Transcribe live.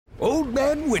Old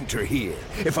Man Winter here.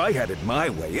 If I had it my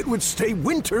way, it would stay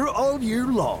winter all year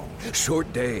long.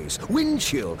 Short days, wind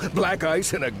chill, black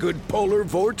ice, and a good polar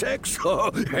vortex.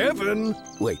 Oh, heaven!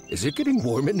 Wait, is it getting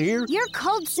warm in here? Your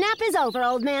cold snap is over,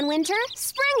 Old Man Winter.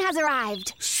 Spring has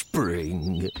arrived.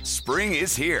 Spring. Spring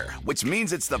is here, which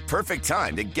means it's the perfect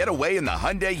time to get away in the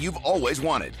Hyundai you've always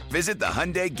wanted. Visit the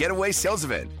Hyundai Getaway Sales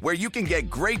Event, where you can get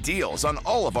great deals on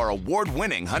all of our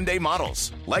award-winning Hyundai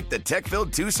models, like the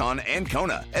tech-filled Tucson and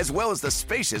Kona, as well as the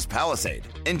spacious Palisade.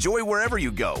 Enjoy wherever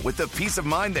you go with the peace of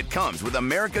mind that comes with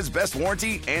America's best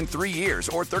warranty and 3 years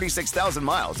or 36,000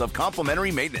 miles of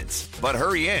complimentary maintenance. But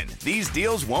hurry in, these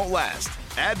deals won't last.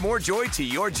 Add more joy to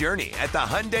your journey at the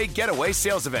Hyundai Getaway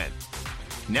Sales Event.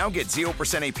 Now get 0%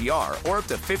 APR or up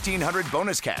to $1,500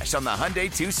 bonus cash on the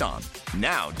Hyundai Tucson.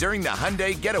 Now, during the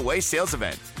Hyundai Getaway Sales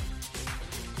Event.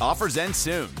 Offers end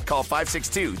soon. Call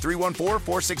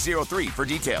 562-314-4603 for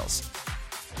details.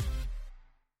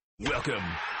 Welcome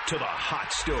to the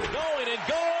Hot Stove. Going and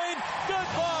going.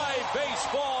 Goodbye,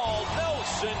 baseball.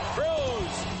 Nelson Cruz.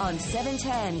 On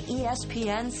 710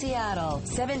 ESPN Seattle,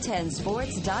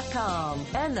 710sports.com,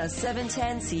 and the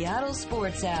 710 Seattle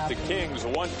Sports app. The Kings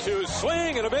 1-2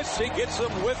 swing and a miss. He gets them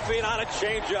whiffing on a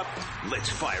changeup. Let's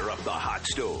fire up the Hot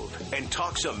Stove and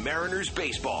talk some Mariners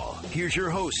baseball. Here's your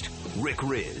host, Rick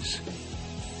Riz.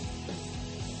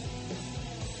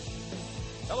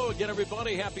 Hello again,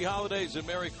 everybody. Happy holidays and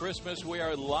Merry Christmas. We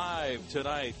are live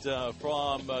tonight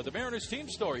from the Mariners team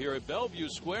store here at Bellevue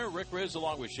Square. Rick Riz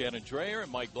along with Shannon Dreyer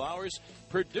and Mike Blowers.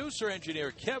 Producer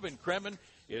engineer Kevin Kremen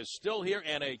is still here,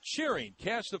 and a cheering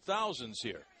cast of thousands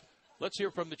here. Let's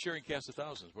hear from the cheering cast of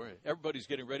thousands. Everybody's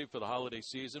getting ready for the holiday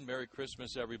season. Merry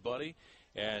Christmas, everybody.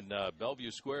 And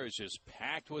Bellevue Square is just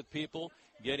packed with people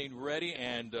getting ready,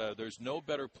 and there's no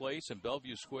better place in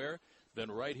Bellevue Square than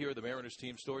right here at the Mariners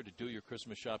team store to do your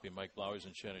Christmas shopping. Mike Blowers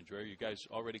and Shannon Dreyer, you guys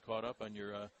already caught up on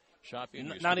your shopping?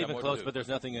 Not even close, but there's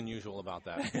nothing unusual about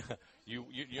that. You're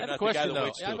not the guy that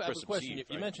waits till Christmas Eve. You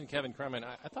right? mentioned Kevin Kremen.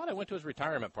 I thought I went to his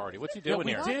retirement party. What's he doing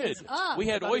here? We did. We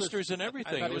had oysters and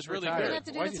everything. It was really retired. good. Have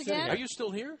to do this again? Are you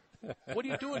still here? What are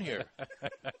you doing here?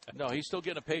 No, he's still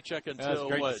getting a paycheck That's until,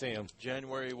 great what, to see him.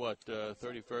 January,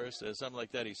 31st? Something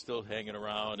like that. He's still hanging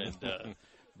around. And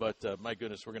But, my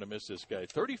goodness, we're going to miss this guy.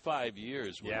 35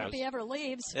 years with us. If he ever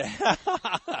leaves.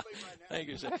 Thank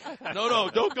you, sir. No,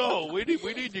 don't go. We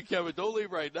need you, Kevin. Don't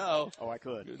leave right now. Oh, I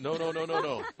could. No.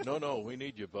 No, we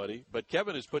need you, buddy. But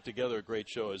Kevin has put together a great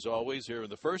show, as always, here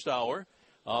in the first hour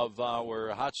of our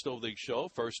Hot Stove League show,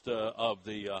 first of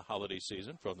the holiday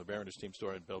season from the Mariners team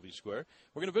store in Bellevue Square.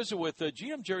 We're going to visit with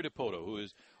GM Jerry Dipoto, who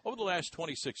is, over the last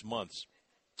 26 months,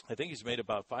 I think he's made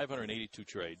about 582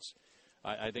 trades.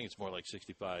 I think it's more like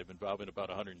 65, involving about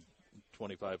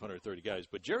 125, 130 guys.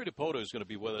 But Jerry Dipoto is going to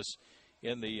be with us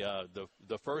in the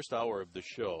first hour of the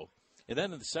show. And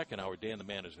then in the second hour, Dan the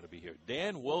Man is going to be here.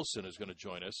 Dan Wilson is going to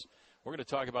join us. We're going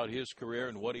to talk about his career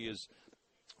and what he has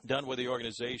done with the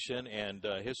organization and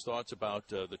his thoughts about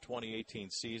the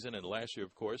 2018 season and last year,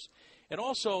 of course. And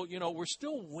also, we're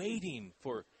still waiting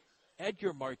for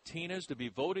Edgar Martinez to be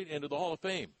voted into the Hall of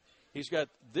Fame. He's got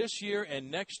this year and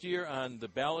next year on the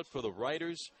ballot for the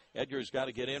writers. Edgar's got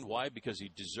to get in. Why? Because he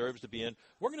deserves to be in.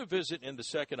 We're going to visit in the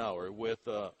second hour with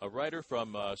a writer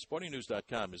from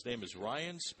SportingNews.com. His name is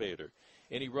Ryan Spader,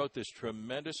 and he wrote this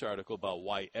tremendous article about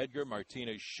why Edgar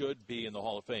Martinez should be in the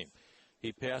Hall of Fame.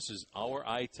 He passes our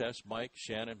eye test, Mike,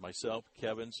 Shannon, myself,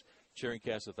 Kevin's, cheering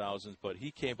cast of thousands, but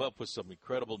he came up with some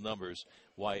incredible numbers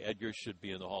why Edgar should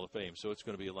be in the Hall of Fame. So it's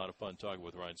going to be a lot of fun talking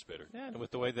with Ryan Spader. Yeah, and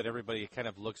with the way that everybody kind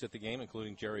of looks at the game,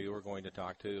 including Jerry, who we're going to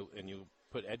talk to, and you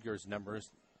put Edgar's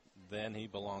numbers, then he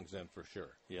belongs in for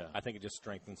sure. Yeah. I think it just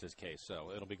strengthens his case,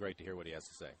 so it'll be great to hear what he has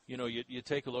to say. You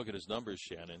take a look at his numbers,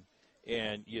 Shannon,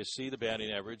 and you see the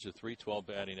batting average, the .312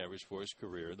 batting average for his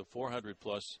career, the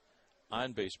 400-plus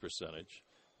on-base percentage,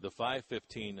 the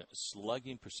 .515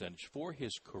 slugging percentage for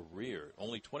his career.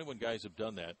 Only 21 guys have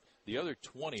done that. The other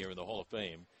 20 are in the Hall of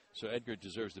Fame, so Edgar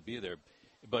deserves to be there.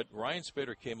 But Ryan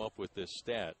Spader came up with this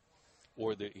stat,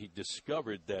 he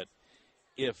discovered that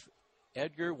if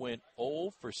Edgar went 0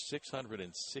 for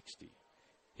 660,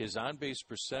 his on-base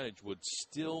percentage would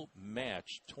still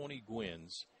match Tony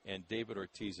Gwynn's and David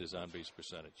Ortiz's on-base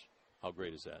percentage. How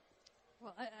great is that?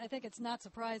 Well, I think it's not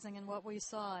surprising in what we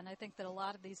saw, and I think that a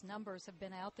lot of these numbers have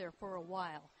been out there for a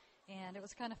while. And it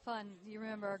was kind of fun. You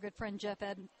remember our good friend Jeff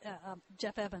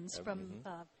Evans from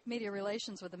Media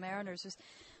Relations with the Mariners, who's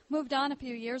moved on a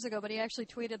few years ago, but he actually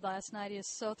tweeted last night he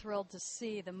is so thrilled to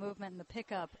see the movement and the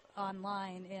pickup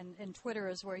online, and Twitter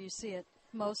is where you see it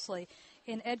mostly.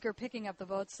 in Edgar picking up the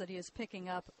votes that he is picking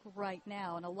up right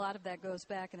now. And a lot of that goes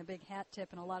back, and a big hat tip,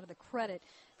 and a lot of the credit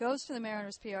goes to the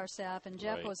Mariners PR staff, and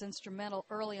Jeff was instrumental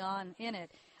early on in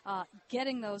it.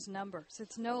 Getting those numbers.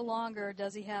 It's no longer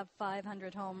does he have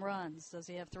 500 home runs, does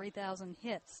he have 3,000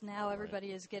 hits. Now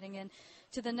everybody is getting in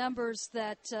to the numbers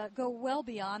that go well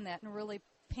beyond that and really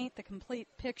paint the complete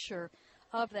picture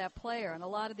of that player. And a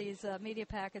lot of these media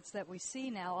packets that we see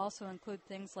now also include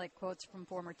things like quotes from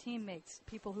former teammates,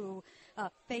 people who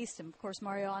faced him. Of course,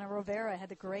 Mariano Rivera had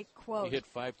the great quote. He hit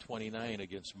 .529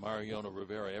 against Mariano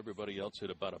Rivera. Everybody else hit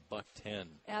about $110.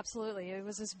 Absolutely. It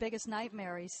was his biggest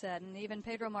nightmare, he said. And even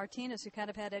Pedro Martinez, who kind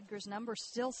of had Edgar's number,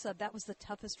 still said that was the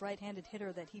toughest right-handed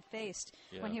hitter that he faced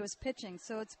when he was pitching.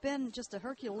 So it's been just a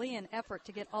Herculean effort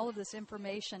to get all of this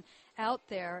information out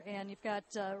there. And you've got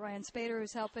Ryan Spader,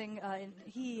 who's helping. And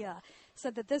he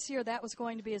said that this year that was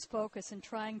going to be his focus in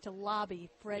trying to lobby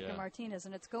for Edgar Martinez.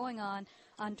 And it's going on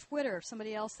Twitter.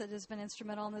 Somebody else that has been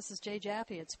instrumental in this is Jay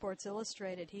Jaffe at Sports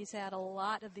Illustrated. He's had a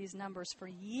lot of these numbers for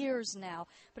years now,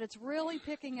 but it's really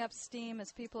picking up steam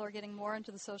as people are getting more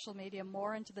into the social media,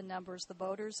 more into the numbers. The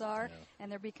voters are,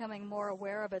 and they're becoming more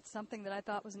aware of it. Something that I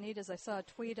thought was neat is I saw a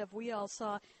tweet of, we all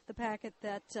saw the packet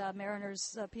that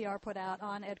Mariners PR put out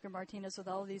on Edgar Martinez with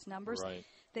all of these numbers. Right.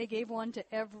 They gave one to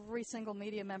every single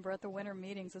media member at the winter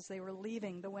meetings as they were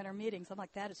leaving the winter meetings. I'm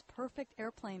like, that is perfect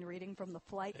airplane reading from the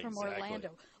flight from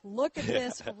Orlando. Look at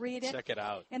this, read it. Check it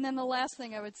out. And then the last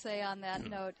thing I would say on that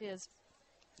note is,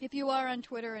 if you are on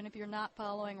Twitter and if you're not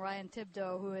following Ryan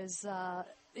Thibodaux, who is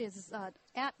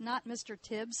at not Mr.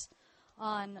 Tibbs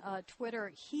on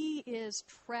Twitter, he is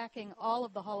tracking all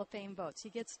of the Hall of Fame votes. He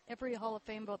gets every Hall of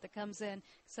Fame vote that comes in,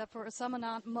 except for some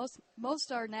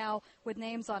most are now with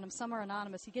names on them. Some are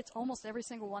anonymous. He gets almost every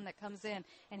single one that comes in,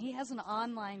 and he has an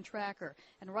online tracker.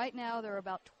 And right now there are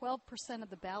about 12% of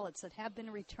the ballots that have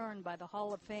been returned by the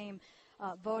Hall of Fame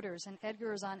voters, and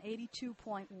Edgar is on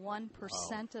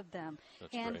 82.1% of them.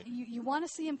 That's and great. you want to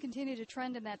see him continue to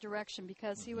trend in that direction,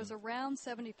 because he was around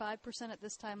 75% at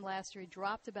this time last year. He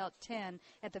dropped about 10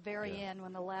 at the very end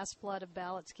when the last flood of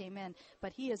ballots came in.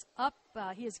 But he is up.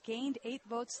 He has gained 8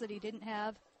 votes that he didn't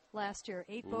have last year.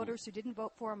 8 voters who didn't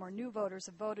vote for him or new voters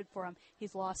have voted for him.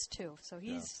 He's lost 2. So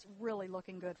he's really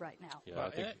looking good right now. Yeah,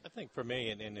 I think for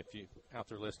me, and if you out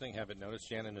there listening haven't noticed,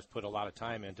 Shannon has put a lot of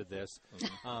time into this.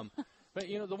 But,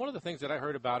 one of the things that I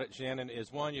heard about it, Shannon,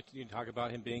 is, one, you talk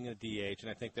about him being a DH, and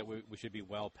I think that we should be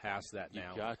well past that now.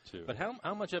 You've got to. But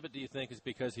how much of it do you think is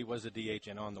because he was a DH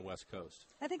and on the West Coast?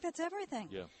 I think that's everything.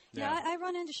 Yeah. I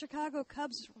run into Chicago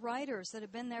Cubs writers that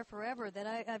have been there forever that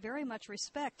I very much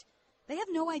respect. They have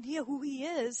no idea who he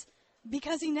is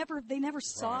because they never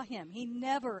saw him. He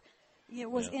never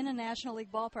was in a National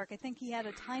League ballpark. I think he had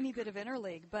a tiny bit of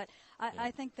interleague, but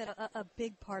I think that a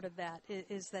big part of that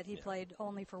is that he played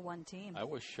only for one team. I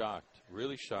was shocked,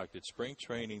 really shocked. At spring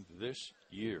training this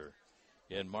year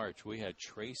in March, we had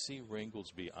Tracy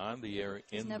Ringolsby on the air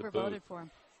in the booth. Never voted for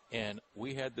him. And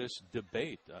we had this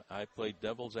debate. I played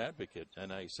devil's advocate,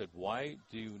 and I said, why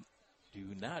do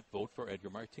you not vote for Edgar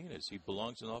Martinez? He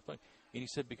belongs in the Hall of Fame. And he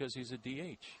said, because he's a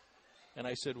DH. And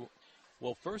I said,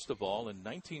 well, first of all, in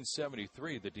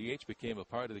 1973, the DH became a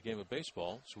part of the game of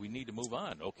baseball, so we need to move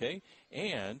on, okay?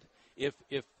 And if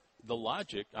the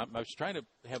logic, I was trying to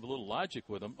have a little logic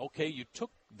with him, okay, you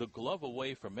took the glove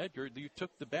away from Edgar, you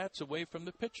took the bats away from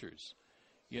the pitchers,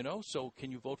 so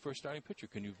can you vote for a starting pitcher?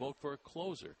 Can you vote for a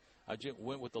closer? I just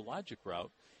went with the logic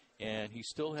route, and he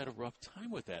still had a rough time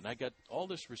with that. And I got all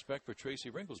this respect for Tracy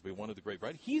Ringolsby, one of the great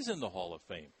writers. He's in the Hall of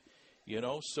Fame,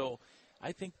 so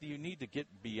I think you need to get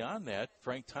beyond that.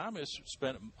 Frank Thomas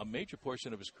spent a major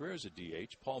portion of his career as a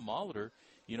DH. Paul Molitor,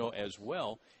 as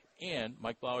well. And,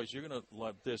 Mike Blowers, you're going to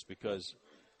love this because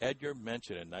Edgar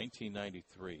mentioned in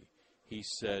 1993, he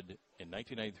said in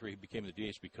 1993 he became the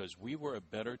DH because we were a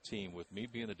better team with me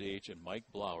being the DH and Mike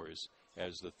Blowers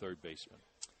as the third baseman.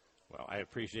 Well, I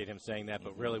appreciate him saying that,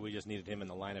 but really we just needed him in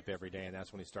the lineup every day, and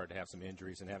that's when he started to have some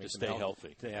injuries and having to some stay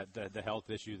healthy. The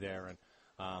health issue there. And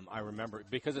I remember,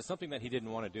 because it's something that he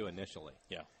didn't want to do initially.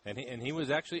 Yeah. And he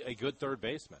was actually a good third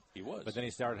baseman. He was. But then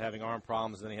he started having arm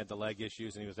problems, and then he had the leg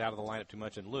issues, and he was out of the lineup too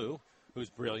much. And Lou, who's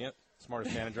brilliant,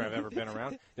 smartest manager I've ever been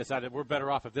around, decided we're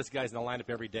better off if this guy's in the lineup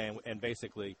every day, and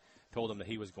basically told him that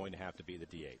he was going to have to be the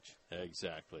DH.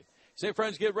 Exactly. Say,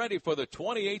 friends, get ready for the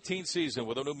 2018 season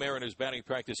with a new Mariners batting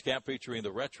practice cap featuring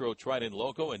the retro Trident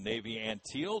logo in navy and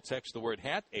teal. Text the word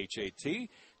HAT, H-A-T,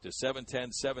 to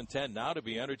 710-710 now to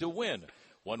be entered to win.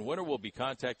 One winner will be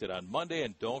contacted on Monday,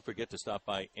 and don't forget to stop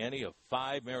by any of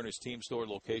 5 Mariners Team Store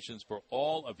locations for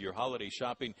all of your holiday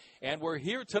shopping. And we're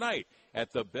here tonight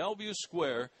at the Bellevue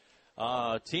Square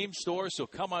Team Store. So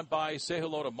come on by, say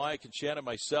hello to Mike and Shannon,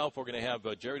 myself. We're going to have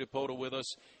Jerry DiPoto with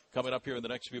us coming up here in the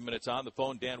next few minutes on the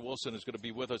phone. Dan Wilson is going to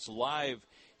be with us live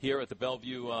here at the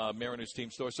Bellevue Mariners Team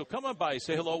Store. So come on by,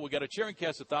 say hello. We got a cheering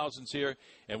cast of thousands here,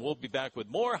 and we'll be back with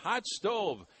more Hot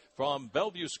Stove from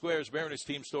Bellevue Square's Mariners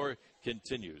Team Store.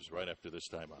 Continues right after this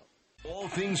timeout. All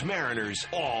things Mariners,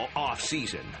 all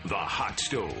off-season. The Hot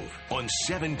Stove on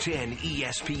 710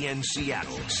 ESPN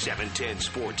Seattle,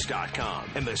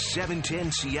 710sports.com, and the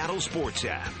 710 Seattle Sports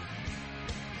app.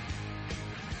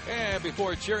 And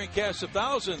before a cheering cast of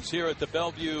thousands here at the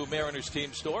Bellevue Mariners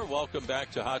Team Store, welcome back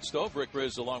to Hot Stove. Rick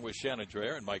Riz along with Shannon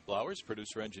Dreher and Mike Blowers,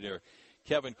 producer-engineer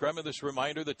Kevin Kremer. This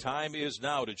reminder, the time is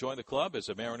now to join the club as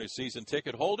a Mariners season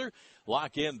ticket holder.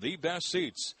 Lock in the best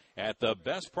seats at the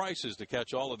best prices to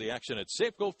catch all of the action at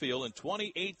Safeco Field in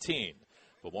 2018.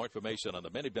 For more information on the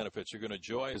many benefits you're going to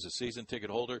enjoy as a season ticket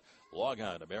holder, log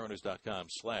on to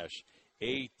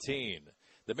mariners.com/18.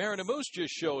 The Mariner Moose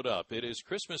just showed up. It is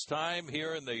Christmas time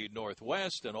here in the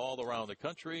Northwest and all around the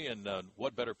country, and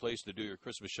what better place to do your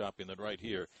Christmas shopping than right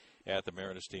here at the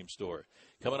Mariners Team Store.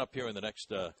 Coming up here in the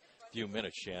next few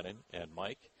minutes, Shannon and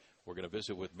Mike, we're going to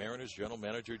visit with Mariners General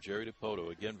Manager Jerry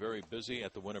DiPoto. Again, very busy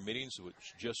at the winter meetings,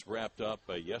 which just wrapped up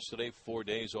yesterday, 4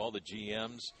 days, all the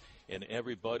GMs and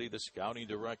everybody, the scouting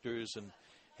directors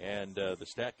and the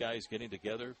stat guys getting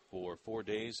together for 4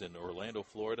 days in Orlando,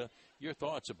 Florida. Your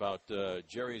thoughts about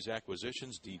Jerry's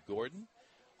acquisitions? Dee Gordon,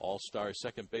 all-star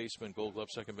second baseman, Gold Glove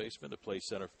second baseman to play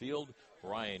center field.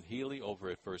 Ryan Healy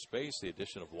over at first base. The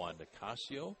addition of Juan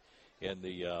Nicasio in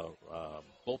the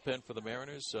bullpen for the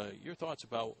Mariners. Your thoughts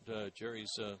about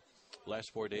Jerry's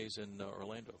last 4 days in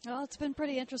Orlando? Well, it's been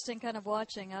pretty interesting kind of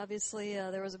watching. Obviously,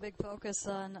 there was a big focus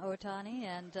on Ohtani,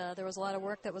 and there was a lot of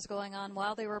work that was going on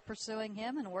while they were pursuing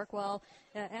him and work while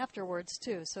afterwards,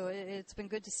 too. So it's been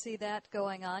good to see that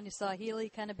going on. You saw Healy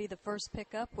kind of be the first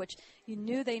pickup, which you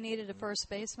knew they needed a first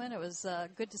baseman. It was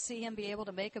good to see him be able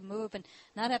to make a move and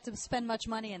not have to spend much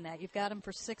money in that. You've got him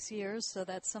for 6 years, so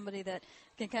that's somebody that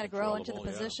can kind of grow into the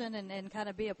position and kind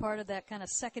of be a part of that kind of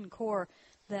second core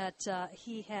that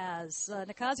he has.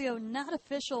 Nicasio, not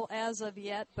official as of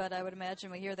yet, but I would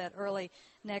imagine we hear that early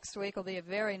next week. Will be a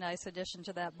very nice addition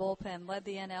to that bullpen. Led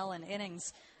the NL in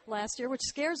innings last year, which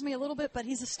scares me a little bit, but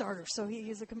he's a starter, so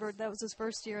he's a convert. That was his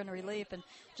first year in relief, and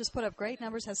just put up great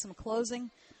numbers, has some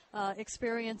closing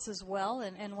experience as well,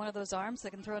 and one of those arms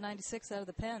that can throw 96 out of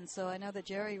the pen. So I know that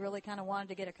Jerry really kind of wanted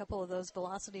to get a couple of those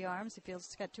velocity arms. He feels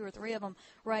he's got 2 or 3 of them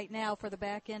right now for the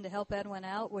back end to help Edwin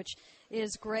out, which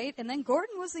is great. And then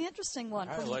Gordon was the interesting one.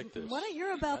 I like this. What I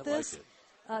hear about this,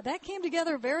 that came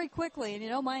together very quickly.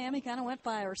 And, Miami kind of went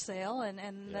fire sale,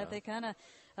 and that they kind of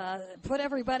put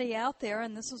everybody out there,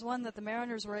 and this was one that the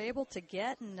Mariners were able to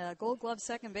get. And Gold Glove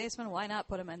second baseman, why not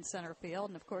put him in center field?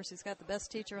 And, of course, he's got the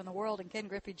best teacher in the world in Ken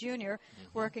Griffey Jr.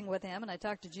 Working with him. And I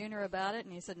talked to Jr. about it,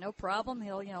 and he said, no problem.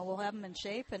 We'll have him in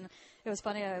shape. And it was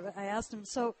funny. I asked him,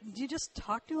 so do you just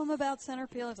talk to him about center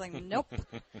field? He's like, nope.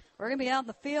 We're going to be out in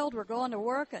the field. We're going to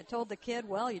work. I told the kid,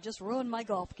 well, you just ruined my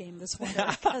golf game this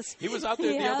winter. He was out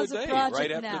there the other day,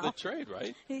 right after the trade,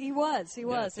 right? He was.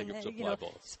 And,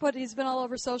 he's been all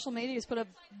over social media. He's put a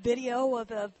video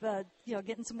of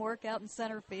getting some work out in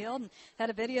center field, and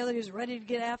had a video that he was ready to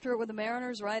get after it with the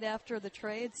Mariners right after the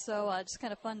trade. So just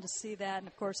kind of fun to see that. And,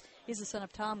 of course, he's the son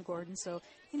of Tom Gordon, so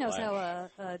he knows how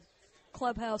a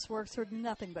clubhouse works. Heard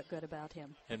nothing but good about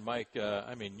him. And, Mike,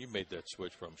 you made that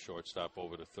switch from shortstop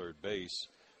over to third base,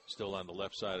 still on the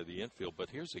left side of the infield. But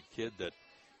here's a kid that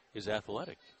is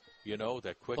athletic.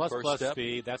 That quick first step.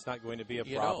 Speed, that's not going to be a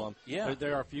problem.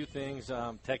 There are a few things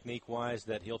technique-wise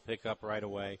that he'll pick up right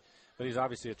away. But he's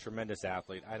obviously a tremendous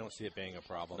athlete. I don't see it being a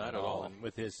problem at all. And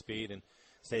with his speed and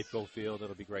Safeco Field,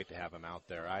 it'll be great to have him out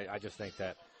there. I just think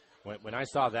that when I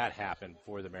saw that happen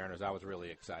for the Mariners, I was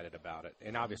really excited about it.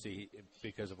 And obviously,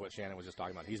 because of what Shannon was just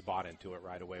talking about, he's bought into it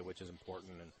right away, which is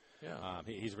important. And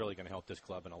he's really going to help this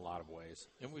club in a lot of ways.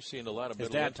 And we've seen a lot of his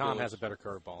dad, Tom, has a better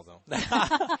curveball, though.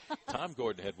 Tom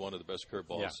Gordon had one of the best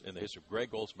curveballs in the history. Greg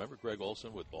Olson, remember Greg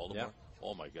Olson with Baltimore? Yeah.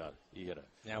 Oh, my God. He had a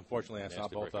unfortunately, I saw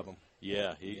both of them.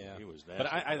 Yeah, he was nasty.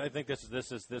 But I think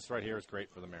this right here is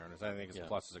great for the Mariners. I think it's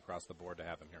pluses across the board to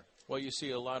have him here. Well, you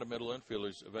see a lot of middle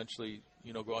infielders eventually,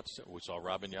 go out to – we saw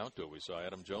Robin Yount do it. We saw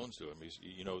Adam Jones do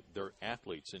it. They're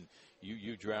athletes. And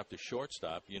you draft a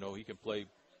shortstop, he can play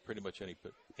pretty much any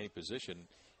position.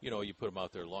 You put him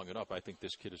out there long enough, I think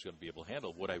this kid is going to be able to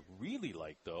handle. What I really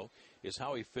like, though, is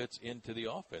how he fits into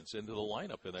the offense, into the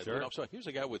lineup. In that, sure. So here's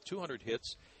a guy with 200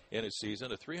 hits in his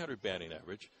season, a 300 batting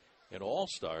average, an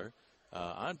all-star,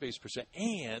 on-base percent,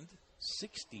 and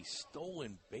 60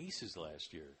 stolen bases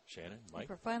last year, Shannon, Mike.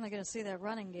 We're finally going to see that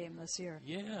running game this year.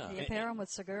 Yeah. You pair them with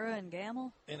Segura and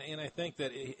Gamble. And I think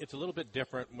that it's a little bit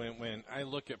different when I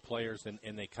look at players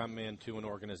and they come into an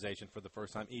organization for the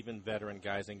first time, even veteran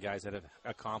guys and guys that have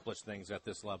accomplished things at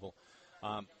this level.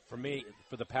 For me,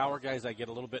 for the power guys, I get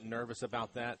a little bit nervous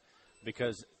about that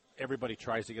because everybody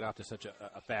tries to get off to such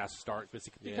a fast start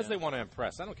because they want to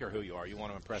impress. I don't care who you are. You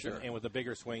want to impress. Sure. And with a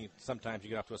bigger swing, sometimes you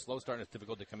get off to a slow start and it's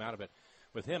difficult to come out of it.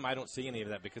 With him, I don't see any of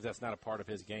that because that's not a part of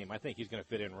his game. I think he's going to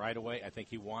fit in right away. I think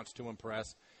he wants to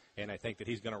impress, and I think that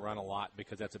he's going to run a lot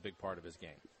because that's a big part of his game.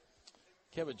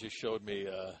 Kevin just showed me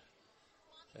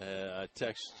a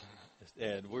text,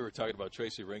 and we were talking about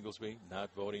Tracy Ringlesby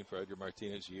not voting for Edgar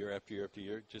Martinez year after year after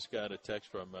year. Just got a text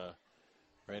from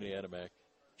Randy Adamek.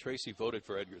 Tracy voted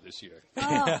for Edgar this year.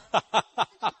 Oh.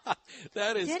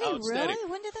 That is Did he outstanding.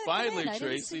 really? When did that Finally, come in?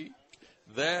 Tracy,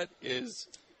 that is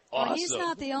awesome. Well, he's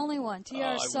not the only one. T.R.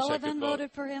 I wish I Sullivan could vote.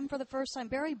 voted for him for the first time.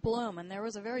 Barry Bloom, and there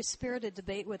was a very spirited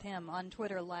debate with him on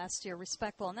Twitter last year,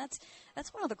 respectful. And that's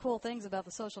one of the cool things about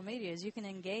the social media is you can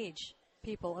engage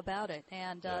people about it.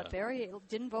 And Barry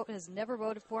didn't vote, has never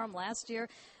voted for him last year.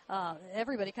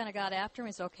 Everybody kind of got after him.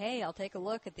 He said, okay, I'll take a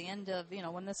look at the end of,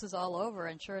 when this is all over.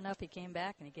 And sure enough, he came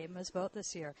back and he gave him his vote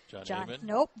this year. John Heyman?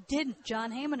 Nope, didn't.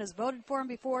 John Heyman has voted for him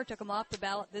before, took him off the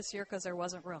ballot this year because there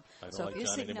wasn't room. So like if you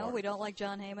John see, anymore. no, we don't like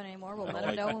John Heyman anymore, we'll let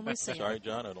him know when we see him. Sorry,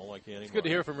 John, I don't like you anymore. It's good to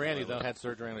hear from Randy, though. Had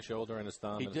surgery on his shoulder and his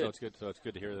thumb. He and did. So it's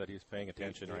good to hear that he's paying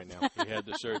attention right now. He had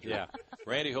the surgery. Yeah.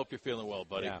 Randy, hope you're feeling well,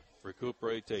 buddy. Yeah.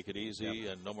 Recuperate, take it easy,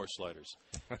 and no more sliders.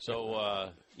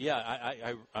 So,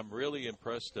 I'm really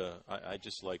impressed. I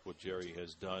just like what Jerry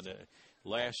has done.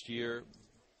 Last year,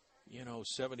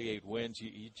 78 wins.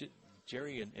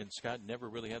 Jerry and Scott never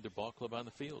really had their ball club on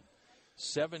the field.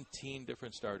 17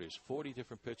 different starters, 40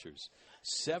 different pitchers,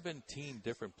 17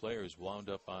 different players wound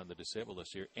up on the disabled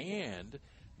list here, and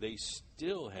they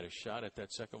still had a shot at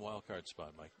that second wild card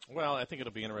spot, Mike. Well, I think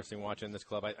it'll be interesting watching this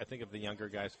club. I think of the younger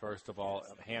guys first of all.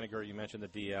 Haniger, you mentioned the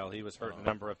DL. He was hurt a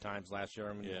number of times last year.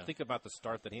 I mean, think about the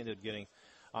start that he ended up getting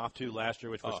off to last year,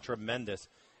 which was tremendous.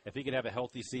 If he could have a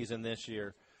healthy season this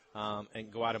year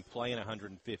and go out and play in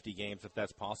 150 games, if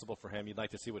that's possible for him, you'd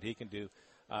like to see what he can do.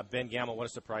 Ben Gamble, what a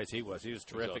surprise he was. He was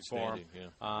terrific for him.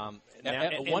 Yeah.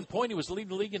 At one point, he was leading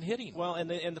the league in hitting. Well, and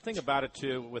the thing about it,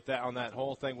 too, with that on that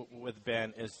whole thing with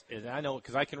Ben is I know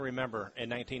because I can remember in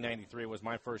 1993 was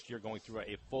my first year going through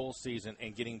a full season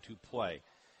and getting to play.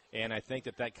 And I think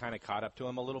that kind of caught up to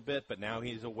him a little bit, but now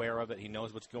he's aware of it. He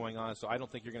knows what's going on. So I don't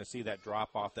think you're going to see that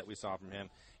drop-off that we saw from him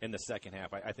in the second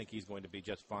half. I think he's going to be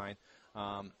just fine.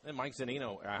 And Mike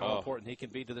Zunino, how important he can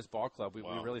be to this ball club. We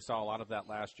really saw a lot of that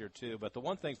last year, too. But the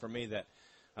one thing for me that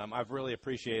I've really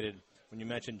appreciated when you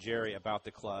mentioned Jerry about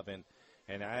the club,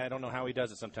 and I don't know how he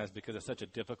does it sometimes because it's such a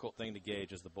difficult thing to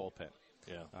gauge is the bullpen.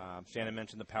 Yeah. Shannon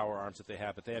mentioned the power arms that they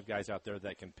have, but they have guys out there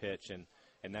that can pitch,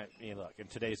 and that, look, in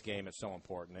today's game, it's so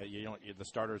important. The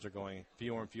starters are going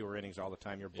fewer and fewer innings all the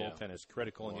time. Your bullpen is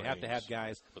critical, and you have to have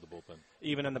guys for the bullpen.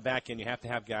 Even in the back end, you have to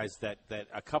have guys that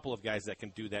a couple of guys that can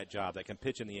do that job, that can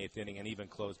pitch in the eighth inning and even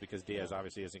close because Diaz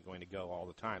obviously isn't going to go all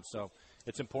the time. So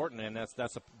it's important, and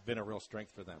that's been a real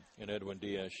strength for them. And Edwin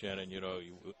Diaz, Shannon,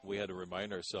 we had to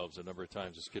remind ourselves a number of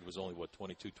times this kid was only,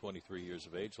 22, 23 years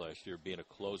of age last year, being a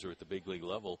closer at the big league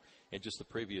level. And just the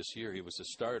previous year, he was a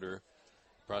starter.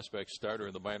 Prospect starter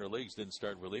in the minor leagues, didn't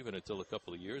start relieving until a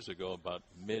couple of years ago, about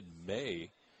mid-May,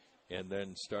 and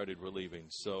then started relieving.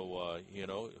 So,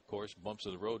 of course, bumps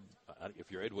in the road. If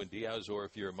you're Edwin Diaz or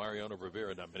if you're Mariano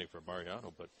Rivera, not many for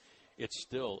Mariano, but it's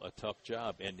still a tough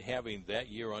job. And having that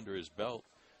year under his belt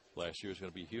last year is going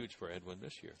to be huge for Edwin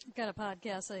this year. I've got a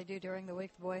podcast I do during the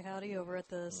week, the Boy Howdy, over at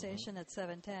the station at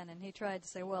 710, and he tried to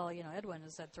say, well, Edwin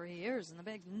has had 3 years in the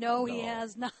big. No, he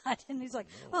has not. And he's like,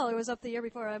 well, he was up the year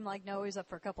before. I'm like, no, he was up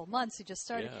for a couple months. He just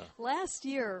started. Yeah. Last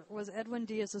year was Edwin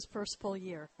Diaz's first full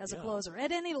year as a closer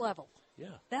at any level. Yeah.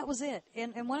 That was it.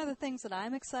 And one of the things that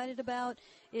I'm excited about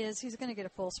is he's going to get a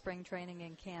full spring training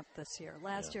in camp this year.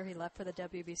 Last year he left for the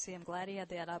WBC. I'm glad he had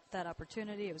that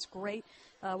opportunity. It was great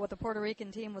what the Puerto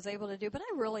Rican team was able to do. But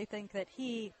I really think that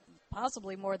he,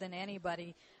 possibly more than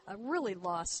anybody, really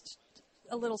lost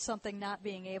a little something not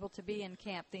being able to be in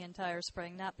camp the entire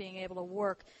spring, not being able to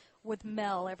work with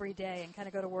Mel every day and kind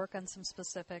of go to work on some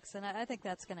specifics. And I think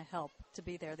that's going to help to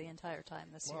be there the entire time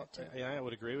this year, too. Yeah, I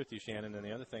would agree with you, Shannon. And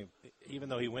the other thing, even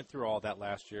though he went through all that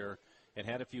last year and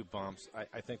had a few bumps,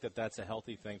 I think that's a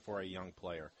healthy thing for a young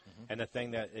player. And the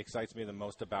thing that excites me the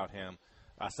most about him,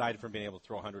 aside from being able to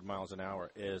throw 100 miles an hour,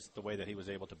 is the way that he was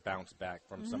able to bounce back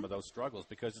from some of those struggles,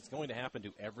 because it's going to happen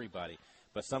to everybody.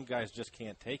 But some guys just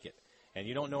can't take it. And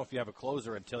you don't know if you have a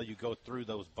closer until you go through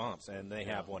those bumps, and they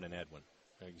have one in Edwin.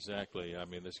 Exactly. I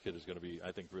mean, this kid is going to be,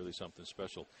 I think, really something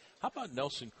special. How about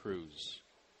Nelson Cruz,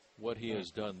 what he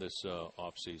has done this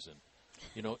offseason?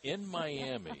 You know, in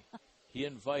Miami, he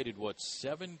invited,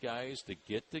 7 guys to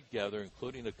get together,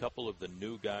 including a couple of the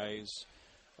new guys,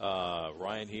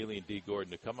 Ryan Healy and Dee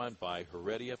Gordon, to come on by.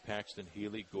 Heredia, Paxton,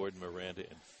 Healy, Gordon, Miranda,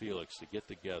 and Felix to get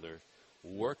together,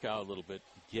 work out a little bit,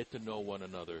 get to know one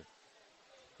another.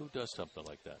 Who does something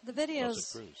like that? The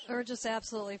videos are just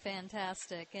absolutely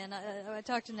fantastic. And I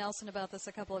talked to Nelson about this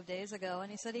a couple of days ago,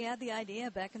 and he said he had the idea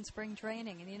back in spring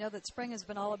training. And you know that spring has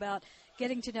been all about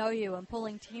getting to know you and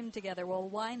pulling team together. Well,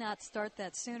 why not start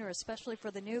that sooner, especially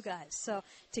for the new guys? So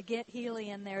to get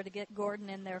Healy in there, to get Gordon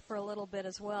in there for a little bit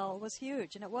as well was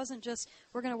huge. And it wasn't just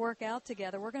we're going to work out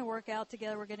together. We're going to work out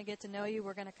together. We're going to get to know you.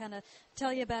 We're going to kind of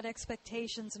tell you about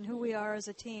expectations and who we are as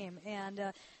a team. And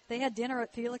they had dinner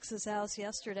at Felix's house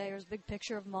yesterday. There was a big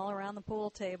picture of them all around the pool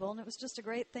table, and it was just a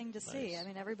great thing to see. I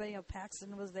mean, everybody,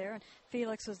 Paxton was there, and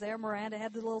Felix was there. Miranda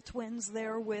had the little twins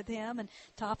there with him, and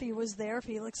Toffee was there,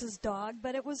 Felix's dog.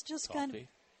 But it was just kind of...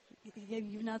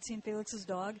 You've not seen Felix's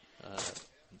dog?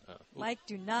 Mike,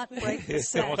 do not break the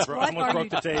set. What are you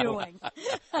doing?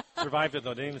 Survived it,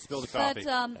 though. Didn't even spill the coffee.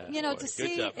 But, you know, to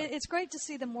see, it's great to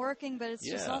see them working, but it's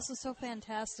just also so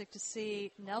fantastic to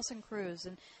see Nelson Cruz.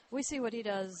 And we see what he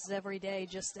does every day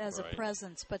just as a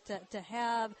presence. But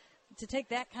to take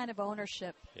that kind of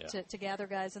ownership, to gather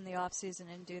guys in the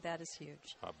offseason and do that is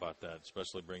huge. How about that?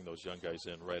 Especially bring those young guys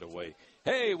in right away.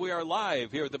 Hey, we are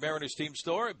live here at the Mariners team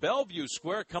store at Bellevue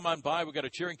Square. Come on by. We've got a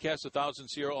cheering cast of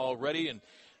thousands here already. And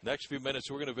next few minutes,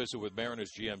 we're going to visit with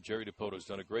Mariners GM Jerry Dipoto. Has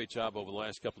done a great job over the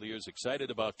last couple of years.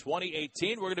 Excited about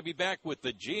 2018. We're going to be back with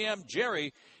the GM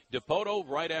Jerry Dipoto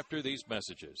right after these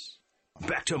messages.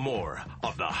 Back to more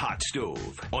of The Hot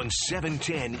Stove on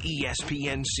 710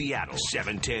 ESPN Seattle,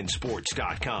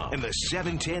 710sports.com, and the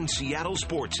 710 Seattle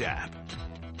Sports app.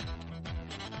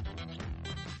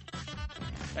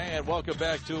 And welcome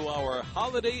back to our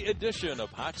holiday edition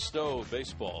of Hot Stove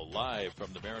Baseball, live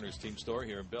from the Mariners team store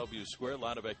here in Bellevue Square. A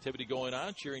lot of activity going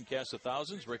on. Cheering cast of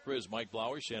thousands. Rick Riz, Mike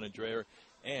Blauer, Shannon Dreher,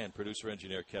 and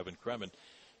producer-engineer Kevin Kremen.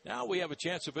 Now we have a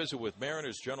chance to visit with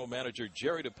Mariners general manager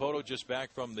Jerry Dipoto, just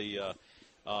back from the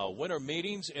winter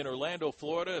meetings in Orlando,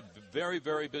 Florida. Very,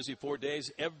 very busy 4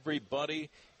 days. Everybody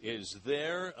is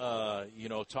there,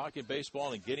 talking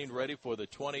baseball and getting ready for the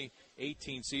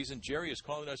 2018 season. Jerry is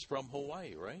calling us from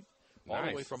Hawaii, right? Nice. All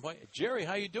the way from Hawaii. Jerry,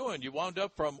 how you doing? You wound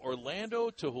up from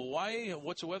Orlando to Hawaii.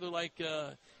 What's the weather like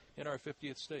in our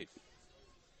 50th state?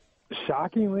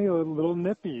 Shockingly, a little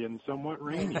nippy and somewhat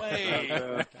rainy.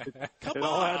 Come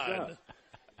on.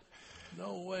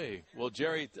 No way. Well,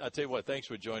 Jerry, I'll tell you what, thanks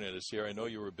for joining us here. I know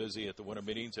you were busy at the winter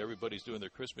meetings. Everybody's doing their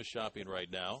Christmas shopping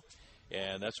right now,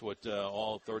 and that's what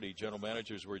all 30 general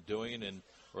managers were doing in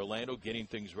Orlando, getting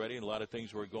things ready, and a lot of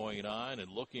things were going on and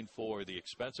looking for the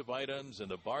expensive items and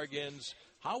the bargains.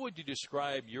 How would you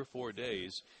describe your 4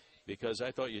 days? Because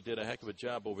I thought you did a heck of a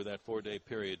job over that 4-day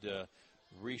period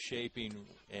reshaping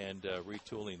and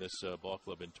retooling this ball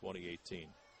club in 2018.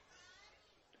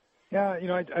 Yeah,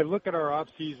 I look at our off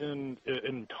season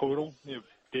in total,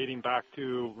 dating back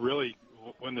to really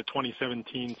when the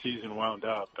 2017 season wound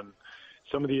up, and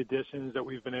some of the additions that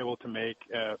we've been able to make,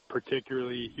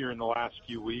 particularly here in the last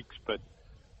few weeks, but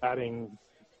adding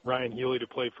Ryan Healy to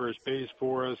play first base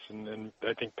for us, and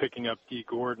I think picking up Dee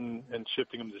Gordon and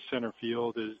shifting him to center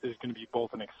field is going to be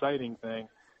both an exciting thing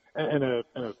and a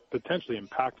potentially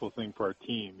impactful thing for our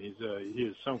team. He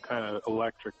is some kind of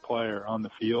electric player on the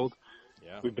field.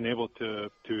 Yeah. We've been able to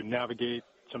navigate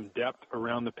some depth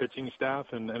around the pitching staff,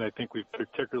 and I think we've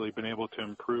particularly been able to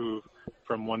improve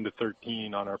from 1 to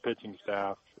 13 on our pitching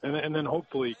staff, and then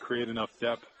hopefully create enough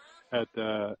depth at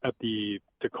the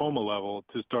Tacoma level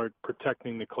to start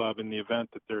protecting the club in the event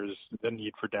that there's a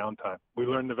need for downtime. We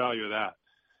learned the value of that.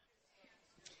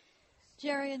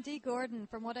 Jerry and Dee Gordon,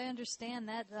 from what I understand,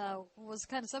 that was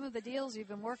kind of some of the deals you've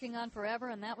been working on forever,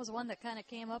 and that was one that kind of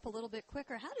came up a little bit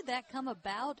quicker. How did that come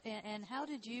about, and how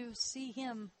did you see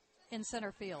him in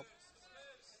center field?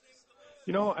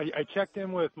 I checked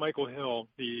in with Michael Hill,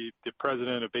 the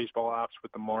president of baseball ops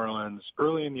with the Marlins,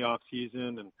 early in the off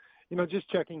season, and just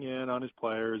checking in on his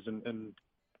players and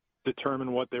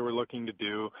determine what they were looking to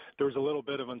do. There was a little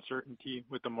bit of uncertainty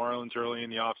with the Marlins early in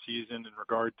the offseason in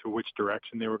regard to which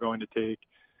direction they were going to take.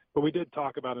 But we did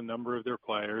talk about a number of their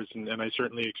players, and I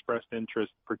certainly expressed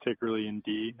interest, particularly in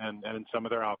D and in some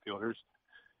of their outfielders.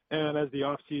 And as the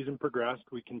offseason progressed,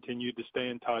 we continued to stay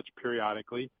in touch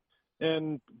periodically.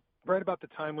 And right about the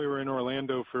time we were in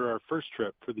Orlando for our first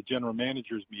trip for the general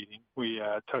managers meeting, we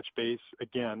touched base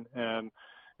again. And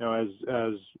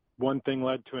as one thing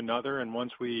led to another, and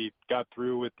once we got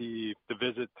through with the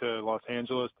visit to Los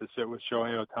Angeles to sit with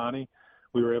Shohei Ohtani,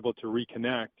 we were able to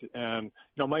reconnect. And,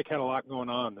 Mike had a lot going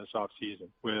on this offseason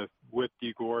with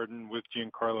Dee Gordon, with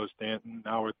Giancarlo Stanton,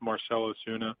 now with Marcell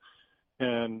Ozuna.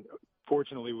 And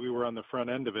fortunately, we were on the front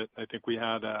end of it. I think we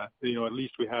had, at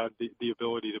least we had the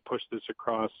ability to push this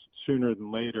across sooner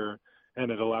than later, and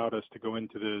it allowed us to go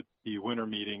into the winter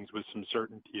meetings with some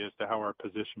certainty as to how our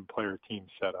position player team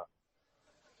set up.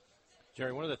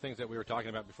 Jerry, one of the things that we were talking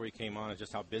about before you came on is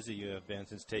just how busy you have been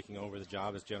since taking over the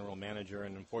job as general manager,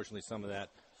 and unfortunately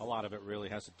a lot of it really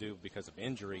has to do because of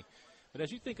injury. But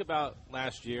as you think about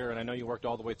last year, and I know you worked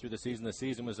all the way through the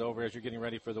season was over, as you're getting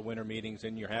ready for the winter meetings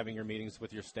and you're having your meetings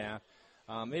with your staff,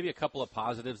 maybe a couple of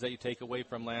positives that you take away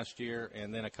from last year,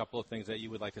 and then a couple of things that you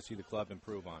would like to see the club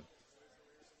improve on.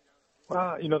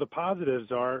 Well, the positives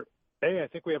are, I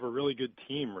think we have a really good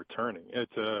team returning.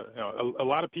 It's a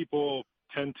lot of people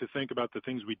tend to think about the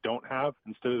things we don't have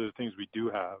instead of the things we do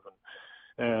have.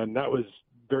 And that was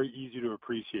very easy to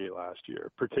appreciate last year,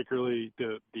 particularly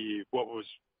what was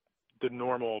the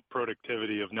normal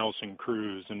productivity of Nelson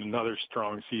Cruz and another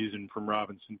strong season from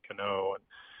Robinson Cano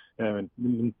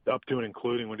and up to and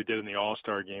including what he did in the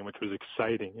All-Star game, which was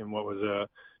exciting in what was a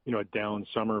down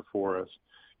summer for us.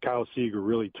 Kyle Seager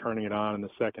really turning it on in the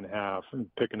second half and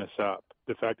picking us up.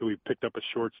 The fact that we picked up a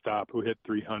shortstop who hit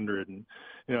 300 and,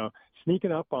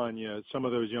 sneaking up on you, some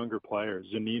of those younger players,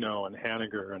 Zunino and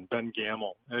Haniger and Ben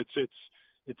Gamel.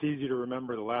 It's easy to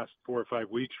remember the last 4 or 5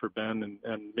 weeks for Ben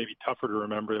and maybe tougher to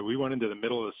remember that we went into the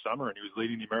middle of the summer and he was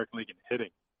leading the American League in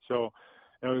hitting. So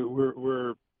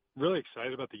we're really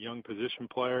excited about the young position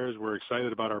players. We're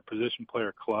excited about our position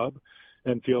player club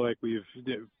and feel like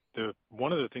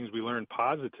one of the things we learned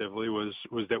positively was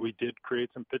that we did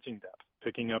create some pitching depth,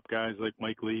 picking up guys like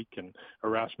Mike Leake and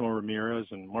Erasmo Ramirez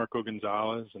and Marco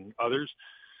Gonzalez and others.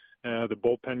 The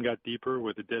bullpen got deeper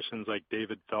with additions like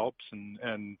David Phelps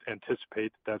and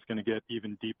anticipate that's going to get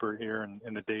even deeper here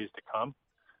in the days to come.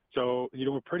 So,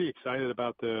 we're pretty excited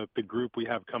about the group we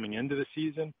have coming into the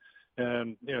season.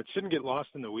 And, it shouldn't get lost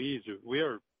in the weeds.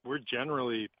 We're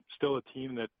generally still a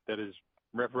team that is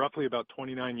roughly about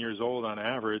 29 years old on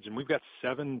average, and we've got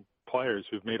 7 players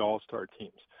who've made all-star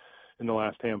teams in the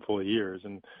last handful of years.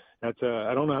 And that's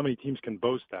I don't know how many teams can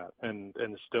boast that and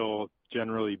still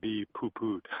generally be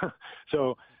poo-pooed.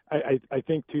 So I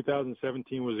think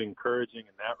 2017 was encouraging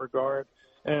in that regard.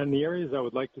 And the areas I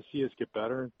would like to see us get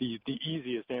better, the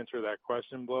easiest answer to that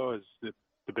question, Blow, is the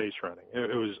base running.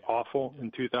 It was awful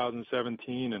in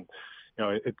 2017, and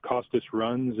it cost us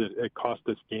runs, it cost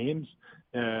us games,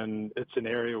 and it's an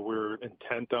area we're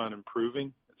intent on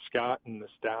improving. Scott and the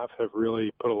staff have really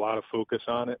put a lot of focus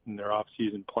on it in their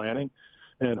off-season planning,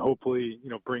 and hopefully,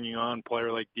 bringing on a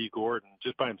player like Dee Gordon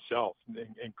just by himself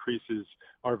increases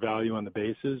our value on the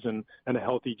bases, and a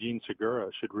healthy Gene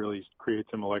Segura should really create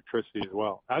some electricity as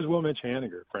well, as will Mitch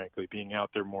Haniger, frankly, being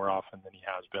out there more often than he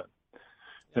has been.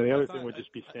 And the other thing would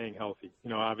just be staying healthy.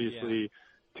 Obviously,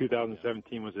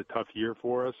 2017 was a tough year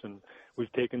for us, and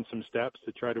we've taken some steps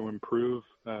to try to improve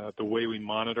the way we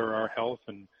monitor our health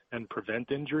and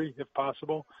prevent injury if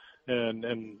possible,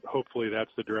 and hopefully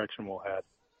that's the direction we'll head.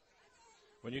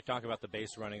 When you talk about the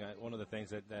base running, one of the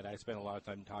things that I spent a lot of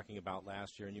time talking about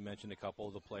last year, and you mentioned a couple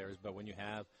of the players, but when you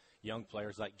have young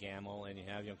players like Gamel and you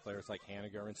have young players like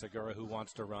Haniger and Segura who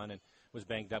wants to run and was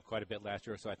banged up quite a bit last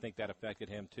year, so I think that affected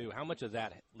him too. How much of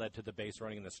that led to the base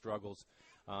running and the struggles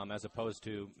as opposed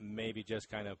to maybe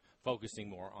just kind of focusing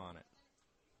more on it?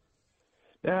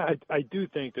 Yeah, I do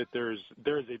think that there is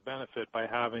a benefit by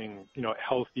having,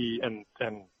 healthy and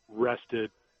rested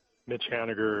Mitch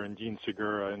Haniger and Gene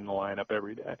Segura in the lineup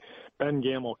every day. Ben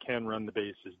Gamel can run the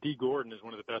bases. Dee Gordon is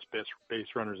one of the best base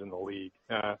runners in the league.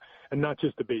 And not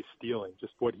just the base stealing,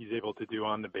 just what he's able to do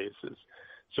on the bases.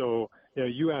 So,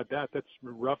 you add that's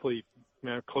roughly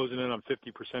closing in on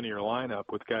 50% of your lineup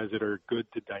with guys that are good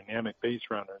to dynamic base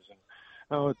runners.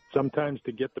 And sometimes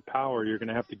to get the power, you're going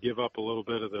to have to give up a little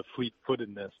bit of the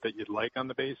fleet-footedness that you'd like on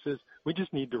the bases. We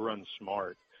just need to run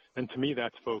smart. And to me,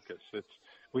 that's focus.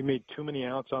 We made too many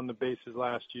outs on the bases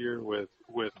last year with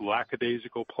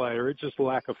lackadaisical play, or it's just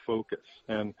lack of focus.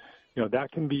 And,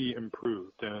 that can be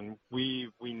improved. And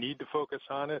we need to focus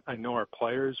on it. I know our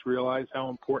players realize how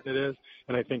important it is,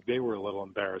 and I think they were a little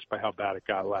embarrassed by how bad it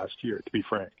got last year, to be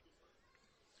frank.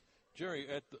 Jerry,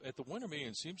 at the winter meeting,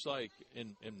 it seems like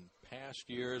in past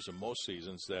years and most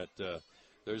seasons that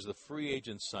there's the free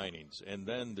agent signings, and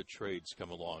then the trades come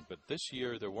along. But this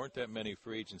year, there weren't that many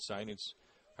free agent signings,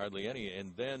 hardly any,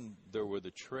 and then there were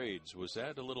the trades. Was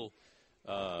that a little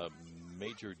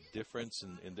major difference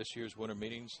in this year's winter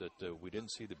meetings, that we didn't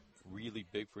see really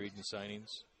big free agent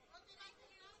signings?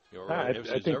 I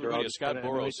think everybody a Scott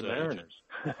Boras the Mariners.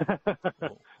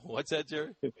 What's that,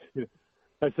 Jerry?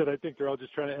 I said I think they're all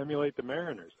just trying to emulate the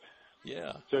Mariners.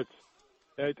 Yeah. So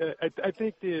I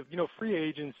think the free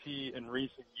agency in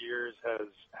recent years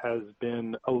has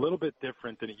been a little bit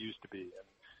different than it used to be.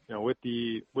 And, with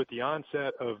the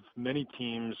onset of many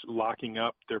teams locking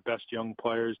up their best young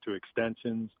players to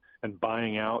extensions and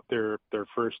buying out their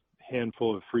first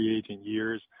handful of free agent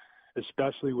years,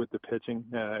 especially with the pitching,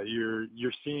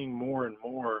 you're seeing more and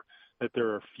more that there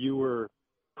are fewer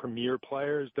premier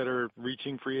players that are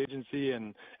reaching free agency,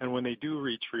 and when they do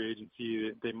reach free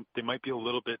agency, they might be a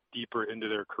little bit deeper into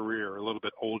their career, a little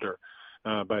bit older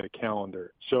by the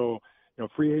calendar. So,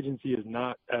 free agency is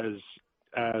not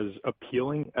as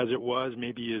appealing as it was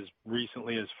maybe as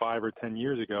recently as 5 or 10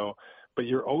 years ago, but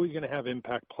you're always going to have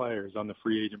impact players on the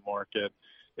free agent market.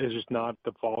 It's just not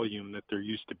the volume that there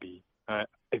used to be. I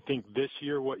think this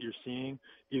year what you're seeing,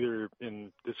 either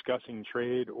in discussing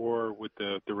trade or with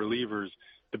the relievers,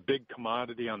 the big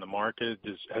commodity on the market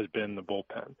has been the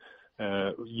bullpen.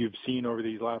 You've seen over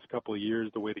these last couple of years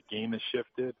the way the game has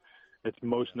shifted. It's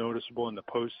most noticeable in the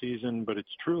postseason, but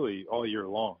it's truly all year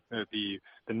long. The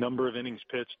number of innings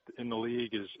pitched in the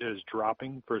league is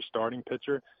dropping for a starting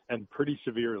pitcher, and pretty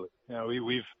severely.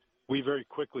 We very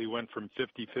quickly went from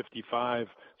 50-55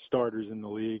 starters in the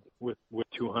league with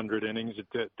 200 innings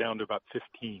down to about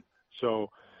 15. So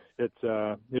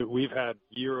we've had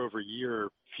year over year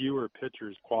fewer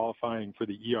pitchers qualifying for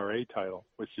the ERA title,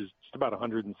 which is just about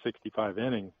 165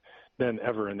 innings, than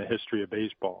ever in the history of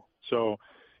baseball. So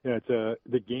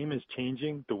the game is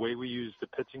changing. The way we use the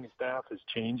pitching staff is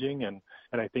changing, and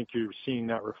I think you're seeing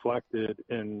that reflected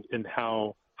in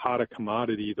how hot a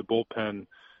commodity the bullpen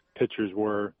pitchers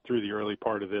were through the early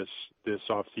part of this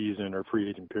offseason or free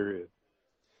agent period.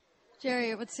 Jerry,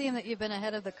 it would seem that you've been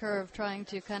ahead of the curve trying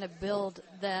to kind of build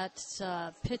that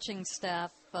pitching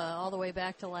staff all the way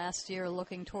back to last year,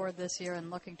 looking toward this year and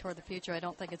looking toward the future. I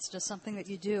don't think it's just something that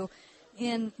you do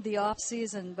in the off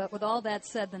season. But with all that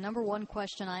said, the number one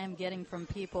question I am getting from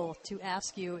people to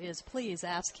ask you is, please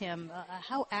ask him,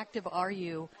 how active are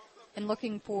you in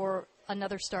looking for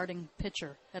another starting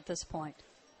pitcher at this point?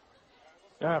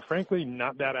 Frankly,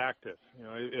 not that active.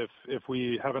 If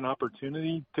we have an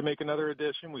opportunity to make another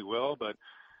addition, we will. But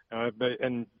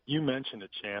and you mentioned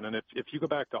it, Shannon. If you go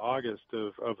back to August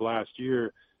of last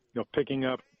year, picking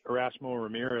up Erasmo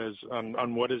Ramirez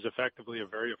on what is effectively a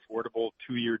very affordable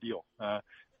 2-year deal,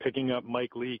 picking up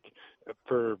Mike Leake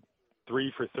for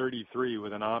 3 for $33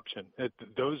 with an option.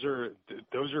 Those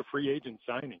are free agent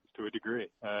signings to a degree.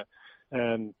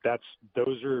 And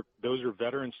those are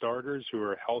veteran starters who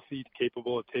are healthy,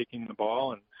 capable of taking the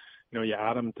ball, and you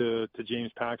add them to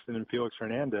James Paxton and Felix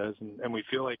Hernandez, and we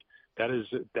feel like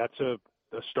that's a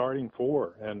starting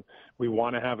 4, and we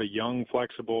want to have a young,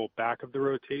 flexible back of the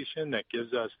rotation that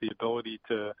gives us the ability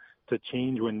to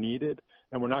change when needed,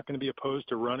 and we're not going to be opposed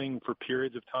to running for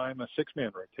periods of time a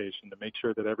 6-man rotation to make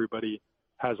sure that everybody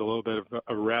has a little bit of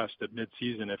a rest at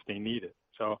midseason if they need it.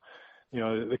 So.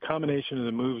 The combination of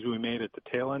the moves we made at the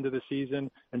tail end of the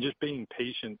season and just being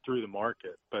patient through the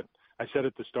market. But I said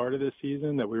at the start of this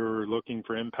season that we were looking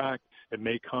for impact. It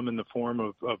may come in the form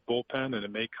of bullpen, and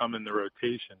it may come in the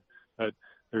rotation. But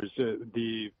there's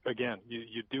again,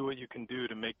 you do what you can do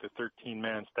to make the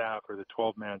 13-man staff or the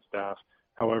 12-man staff,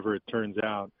 however it turns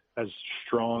out, as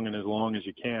strong and as long as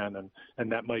you can.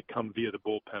 And that might come via the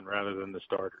bullpen rather than the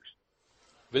starters.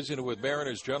 Visiting with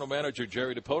Mariners General Manager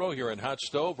Jerry Dipoto here in Hot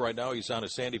Stove. Right now he's on a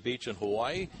sandy beach in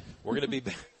Hawaii. We're going to be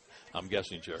I'm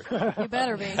guessing, Jerry. You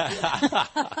better be.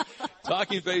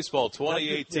 Talking baseball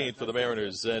 2018 for the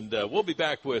Mariners. And we'll be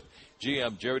back with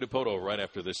GM Jerry Dipoto right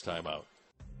after this timeout.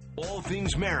 All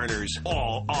things Mariners,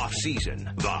 all off-season.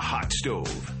 The Hot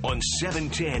Stove on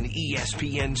 710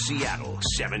 ESPN Seattle,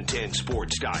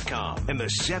 710sports.com, and the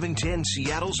 710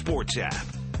 Seattle Sports app.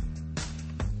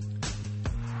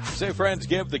 Say, friends,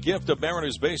 give the gift of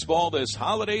Mariners baseball this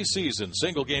holiday season.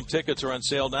 Single-game tickets are on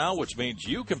sale now, which means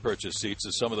you can purchase seats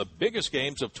to some of the biggest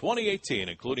games of 2018,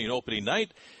 including opening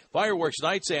night, fireworks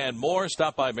nights, and more.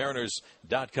 Stop by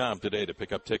Mariners.com today to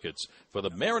pick up tickets for the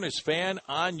Mariners fan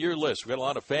on your list. We've got a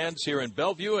lot of fans here in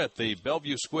Bellevue at the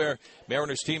Bellevue Square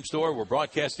Mariners team store. We're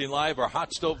broadcasting live our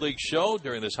Hot Stove League show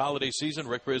during this holiday season.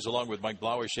 Rick Riz, along with Mike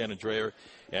Blauer, Shannon Dreyer,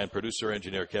 and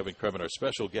producer-engineer Kevin Kremen, our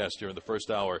special guest here in the first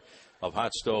hour of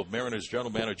Hot Stove. Mariners General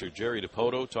Manager Jerry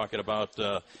Dipoto talking about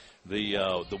the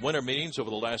winter meetings over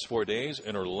the last 4 days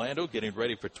in Orlando, getting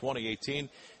ready for 2018.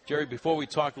 Jerry, before we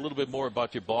talk a little bit more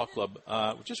about your ball club,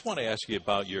 we just want to ask you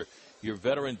about your your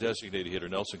veteran designated hitter,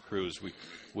 Nelson Cruz.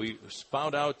 We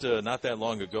found out not that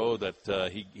long ago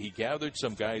that he gathered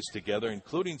some guys together,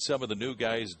 including some of the new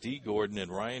guys, D. Gordon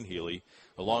and Ryan Healy,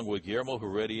 along with Guillermo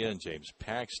Heredia and James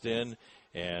Paxton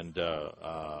and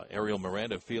Ariel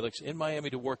Miranda and Felix in Miami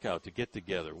to work out, to get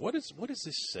together. What does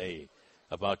this say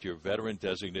about your veteran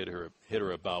designated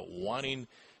hitter about wanting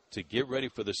to get ready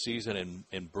for the season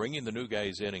and bringing the new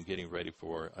guys in and getting ready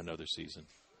for another season?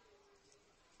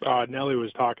 Nelly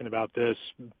was talking about this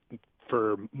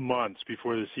for months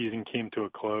before the season came to a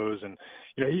close, and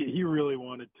he really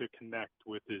wanted to connect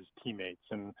with his teammates,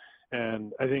 and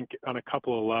I think on a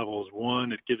couple of levels.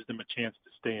 One, it gives them a chance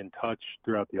to stay in touch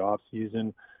throughout the off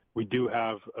season. We do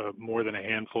have more than a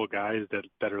handful of guys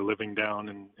that are living down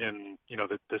in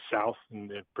the South,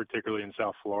 and particularly in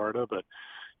South Florida, but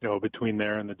between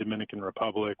there and the Dominican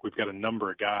Republic, we've got a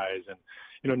number of guys. And,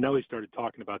 Nelly started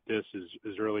talking about this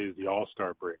as early as the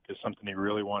All-Star break as something he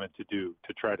really wanted to do,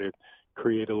 to try to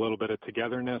create a little bit of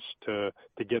togetherness, to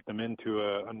get them into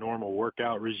a normal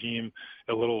workout regime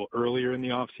a little earlier in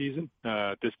the off season.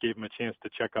 This gave them a chance to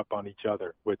check up on each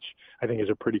other, which I think is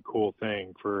a pretty cool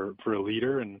thing for a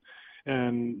leader. And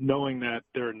knowing that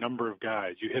there are a number of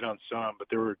guys, you hit on some, but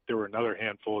there were another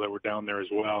handful that were down there as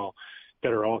well,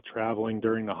 that are all traveling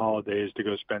during the holidays to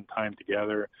go spend time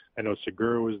together. I know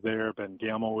Segura was there, Ben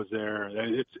Gamel was there.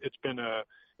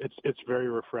 It's very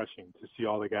refreshing to see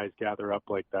all the guys gather up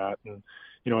like that. And,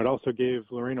 it also gave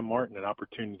Lorena Martin an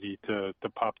opportunity to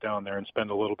pop down there and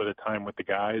spend a little bit of time with the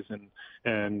guys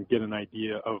and get an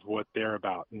idea of what they're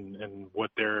about and what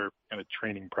their kind of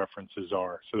training preferences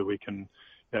are, so that we can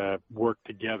work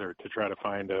together to try to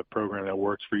find a program that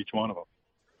works for each one of them.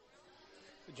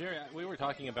 Jerry, we were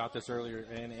talking about this earlier,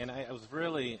 and I was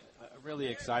really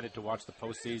excited to watch the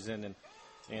postseason.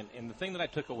 And the thing that I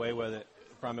took away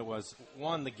from it was,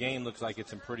 one, the game looks like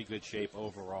it's in pretty good shape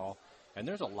overall. And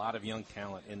there's a lot of young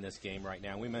talent in this game right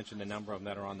now. We mentioned a number of them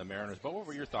that are on the Mariners. But what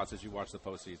were your thoughts as you watched the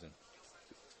postseason?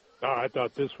 I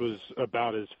thought this was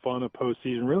about as fun a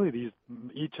postseason, really,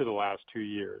 each of the last 2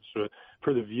 years. So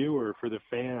for the viewer, for the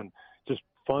fan, just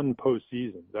fun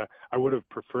postseason. I would have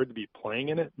preferred to be playing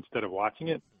in it instead of watching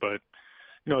it, but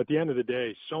at the end of the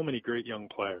day, so many great young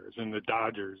players, and the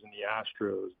Dodgers and the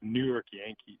Astros, the New York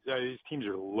Yankees. These teams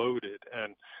are loaded,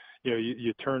 and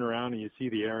you turn around and you see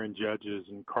the Aaron Judges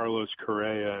and Carlos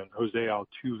Correa and Jose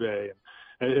Altuve,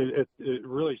 and it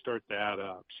really starts to add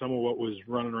up. Some of what was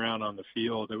running around on the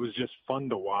field, it was just fun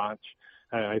to watch.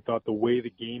 I thought the way the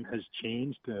game has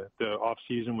changed, the off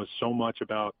season was so much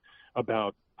about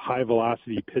high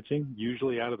velocity pitching,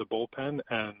 usually out of the bullpen,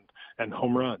 and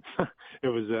home runs. It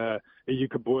was you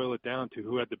could boil it down to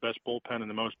who had the best bullpen and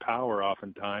the most power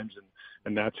oftentimes,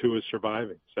 and that's who was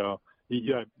surviving. So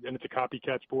yeah, and it's a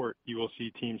copycat sport. You will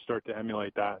see teams start to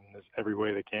emulate that in every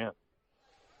way they can.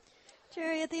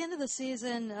 Jerry, at the end of the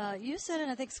season, you said it,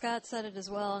 and I think Scott said it as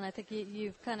well, and I think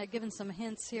you've kind of given some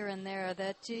hints here and there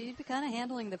that you'd be kind of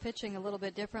handling the pitching a little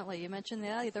bit differently. You mentioned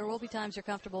that there will be times you're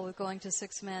comfortable with going to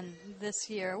 6 men this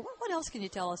year. What else can you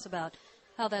tell us about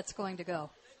how that's going to go?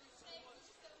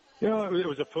 It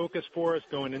was a focus for us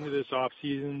going into this off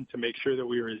season to make sure that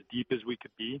we were as deep as we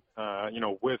could be.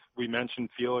 We mentioned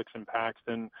Felix and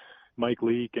Paxton, Mike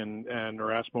Leake and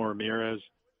Erasmo Ramirez.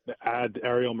 Add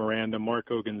Ariel Miranda,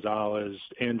 Marco Gonzalez,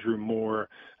 Andrew Moore.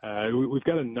 We've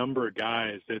got a number of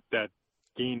guys that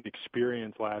gained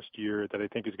experience last year that I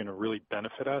think is going to really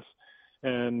benefit us.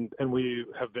 And we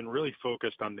have been really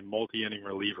focused on the multi-inning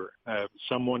reliever,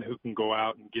 someone who can go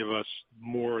out and give us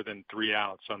more than 3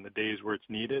 outs on the days where it's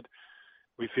needed.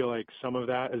 We feel like some of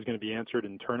that is going to be answered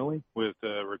internally with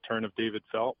the return of David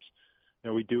Phelps.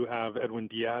 We do have Edwin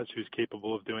Diaz, who's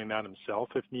capable of doing that himself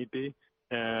if need be.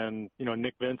 And,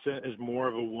 Nick Vincent is more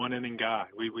of a 1-inning guy.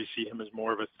 We see him as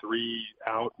more of a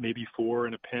 3-out, maybe 4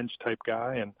 in a pinch type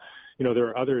guy. And, there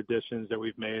are other additions that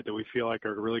we've made that we feel like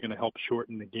are really going to help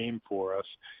shorten the game for us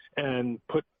and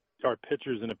put our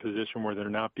pitchers in a position where they're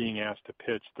not being asked to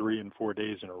pitch 3 and 4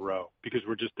 days in a row, because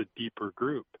we're just a deeper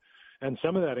group. And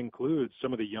some of that includes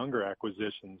some of the younger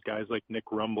acquisitions, guys like Nick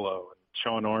Rumbelow and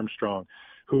Sean Armstrong,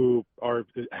 who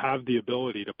have the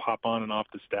ability to pop on and off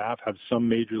the staff, have some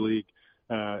major league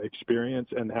experience,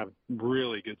 and have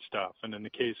really good stuff. And in the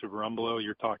case of Rumbelow,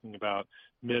 you're talking about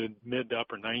mid to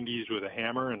upper 90s with a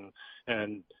hammer,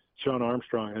 and Sean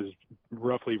Armstrong has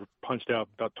roughly punched out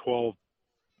about 12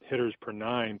 hitters per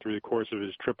 9 through the course of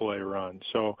his AAA run.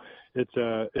 So it's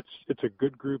a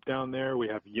good group down there. We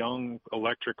have young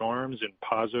electric arms in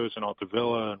Pazos and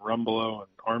Altavilla and Rumbelow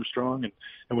and Armstrong,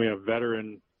 and we have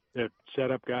veteran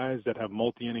setup guys that have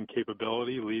multi-inning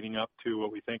capability leading up to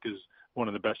what we think is one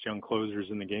of the best young closers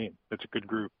in the game. It's a good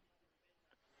group.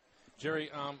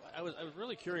 Jerry, I was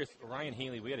really curious. Ryan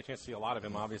Healy, we had a chance to see a lot of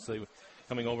him, obviously,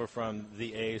 coming over from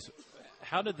the A's.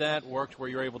 How did that work where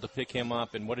you were able to pick him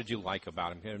up, and what did you like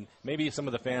about him? And maybe some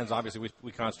of the fans, obviously,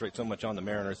 we concentrate so much on the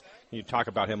Mariners. Can you talk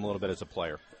about him a little bit as a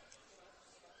player?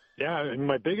 Yeah, I mean,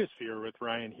 my biggest fear with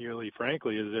Ryan Healy,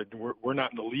 frankly, is that we're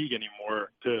not in the league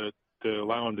anymore to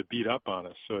allow him to beat up on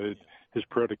us. So his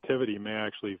productivity may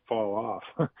actually fall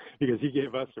off because he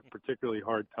gave us a particularly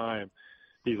hard time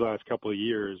these last couple of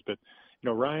years. But,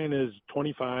 Ryan is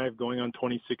 25, going on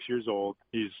 26 years old.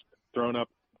 He's thrown up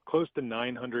close to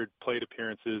 900 plate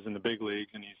appearances in the big leagues,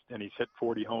 and he's hit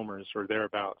 40 homers or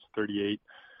thereabouts, 38.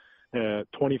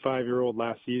 25-year-old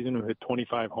last season who hit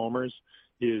 25 homers.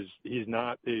 He's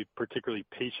not a particularly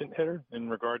patient hitter in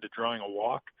regard to drawing a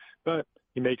walk, but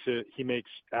he makes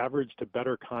average to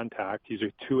better contact. He's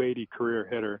a 280 career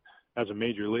hitter as a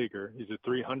major leaguer. He's a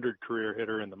 300 career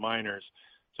hitter in the minors.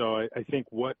 So I think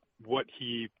what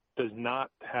he does not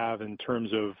have in terms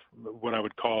of what I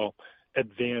would call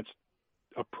advanced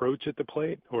approach at the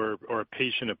plate or a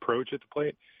patient approach at the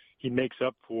plate, he makes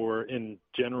up for in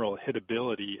general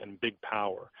hitability and big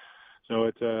power.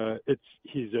 So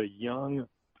he's a young,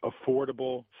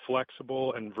 affordable,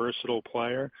 flexible, and versatile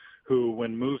player who,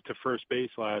 when moved to first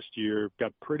base last year,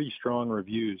 got pretty strong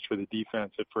reviews for the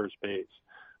defense at first base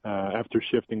after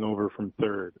shifting over from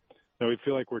third. So we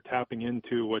feel like we're tapping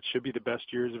into what should be the best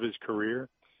years of his career.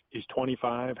 He's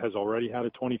 25, has already had a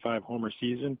 25-homer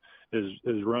season,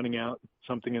 is running out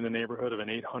something in the neighborhood of an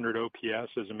 800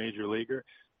 OPS as a major leaguer,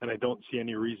 and I don't see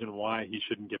any reason why he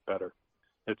shouldn't get better.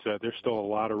 There's still a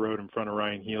lot of road in front of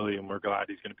Ryan Healy, and we're glad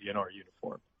he's going to be in our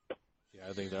uniform. Yeah,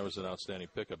 I think that was an outstanding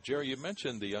pickup. Jerry, you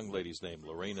mentioned the young lady's name,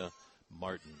 Lorena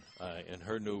Martin, and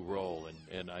her new role,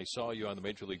 and I saw you on the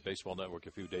Major League Baseball Network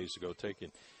a few days ago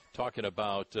talking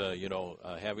about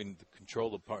having the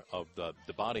control of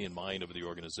the body and mind of the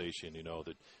organization.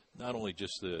 That not only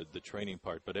just the training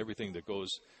part, but everything that goes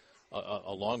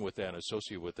along with that and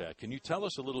associated with that. Can you tell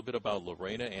us a little bit about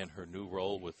Lorena and her new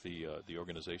role with the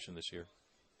organization this year?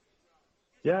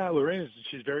 Yeah, Lorena,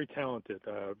 she's very talented,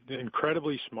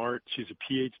 incredibly smart. She's a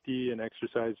PhD in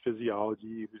exercise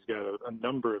physiology who's got a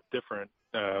number of different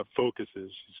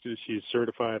focuses. She's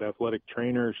certified athletic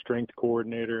trainer, strength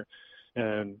coordinator,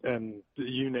 and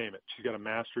you name it. She's got a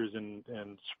master's in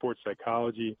sports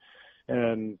psychology,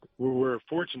 and we're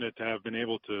fortunate to have been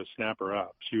able to snap her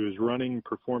up. She was running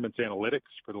performance analytics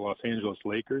for the Los Angeles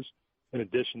Lakers. In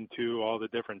addition to all the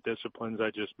different disciplines I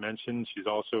just mentioned, she's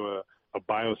also a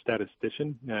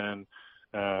biostatistician, and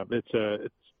it's a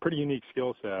pretty unique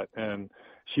skill set. And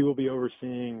she will be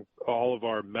overseeing all of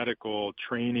our medical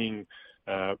training,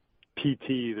 PT,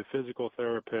 the physical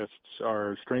therapists,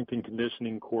 our strength and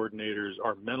conditioning coordinators,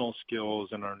 our mental skills,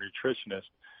 and our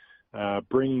nutritionists.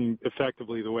 Bringing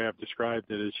effectively, the way I've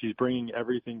described it, is she's bringing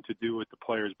everything to do with the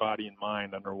player's body and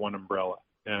mind under one umbrella.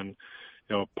 And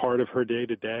part of her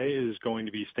day-to-day is going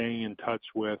to be staying in touch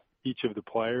with each of the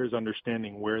players,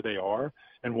 understanding where they are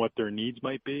and what their needs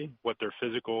might be, what their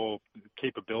physical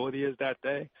capability is that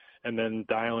day, and then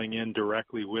dialing in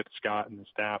directly with Scott and the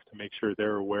staff to make sure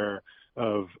they're aware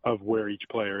of where each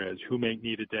player is, who may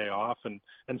need a day off, and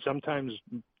sometimes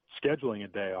scheduling a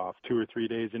day off 2 or 3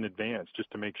 days in advance just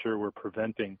to make sure we're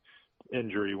preventing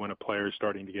injury when a player is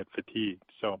starting to get fatigued.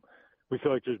 So we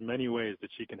feel like there's many ways that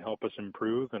she can help us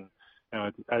improve. And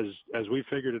as we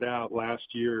figured it out last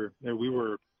year, we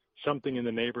were something in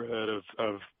the neighborhood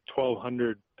of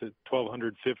 1,200 to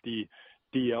 1,250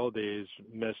 DL days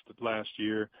missed last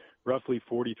year, roughly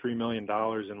 $43 million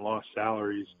in lost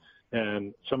salaries,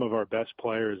 and some of our best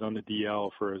players on the DL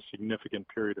for a significant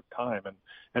period of time.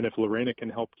 And if Lorena can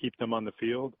help keep them on the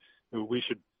field, we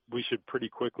should pretty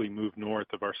quickly move north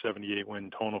of our 78 win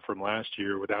total from last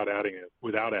year without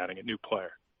adding a new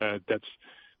player.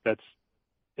 That's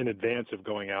in advance of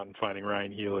going out and finding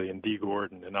Ryan Healy and Dee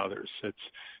Gordon and others.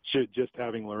 It's just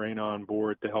having Lorena on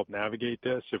board to help navigate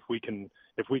this. If we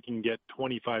can get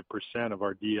 25% of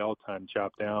our DL time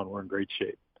chopped down, we're in great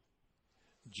shape.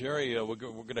 Jerry, we're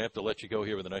going to have to let you go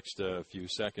here in the next few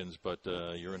seconds, but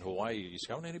you're in Hawaii. You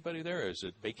scouting anybody there? Is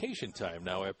it vacation time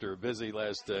now after a busy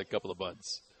last couple of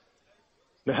months?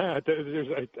 I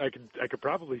could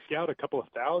probably scout a couple of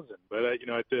thousand, but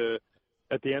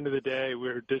at the end of the day,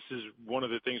 this is one of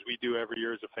the things we do every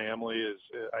year as a family.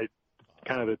 Is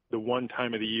kind of the one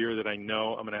time of the year that I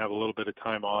know I'm going to have a little bit of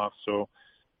time off. So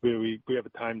we have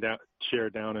a time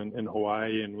shared down in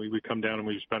Hawaii, and we come down and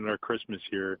we spend our Christmas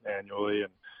here annually.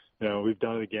 And we've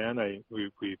done it again.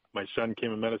 My son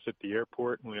came and met us at the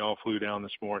airport, and we all flew down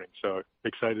this morning. So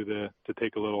excited to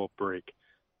take a little break.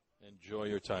 Enjoy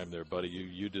your time there, buddy.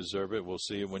 You deserve it. We'll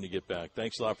see you when you get back.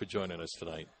 Thanks a lot for joining us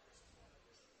tonight.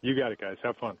 You got it, guys.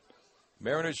 Have fun.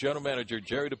 Mariners General Manager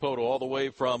Jerry Dipoto all the way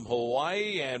from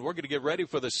Hawaii, and we're going to get ready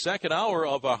for the second hour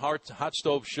of our Hot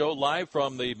Stove Show live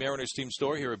from the Mariners team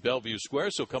store here at Bellevue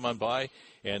Square. So come on by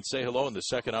and say hello in the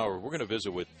second hour. We're going to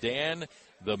visit with Dan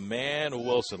the Man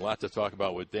Wilson. A lot to talk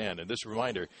about with Dan. And this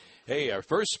reminder, hey, our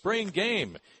first spring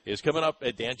game is coming up.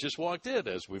 Dan just walked in,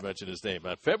 as we mentioned his name,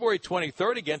 on February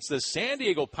 23rd against the San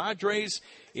Diego Padres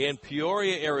in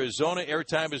Peoria, Arizona.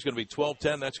 Airtime is going to be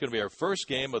 12:10. That's going to be our first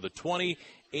game of the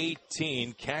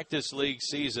 2018 Cactus League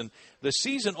season. The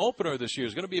season opener this year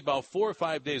is going to be about 4 or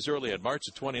 5 days early on March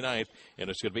the 29th, and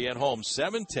it's going to be at home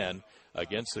 7:10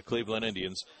 against the Cleveland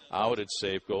Indians out at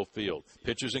Safeco Field.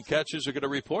 Pitchers and catchers are going to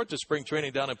report to spring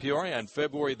training down in Peoria on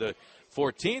February the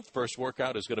 14th. First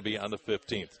workout is going to be on the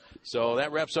 15th. So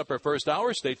that wraps up our first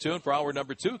hour. Stay tuned for hour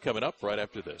number 2 coming up right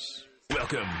after this.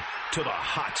 Welcome to the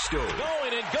Hot Stove.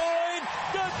 Going and going.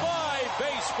 Goodbye,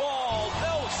 baseball.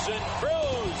 Nelson Cruz.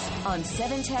 On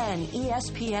 710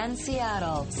 ESPN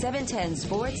Seattle,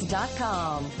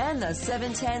 710sports.com, and the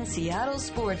 710 Seattle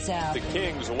Sports app. The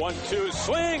Kings 1-2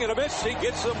 swing and a miss. He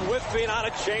gets them whiffing on a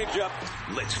changeup.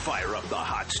 Let's fire up the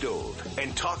Hot Stove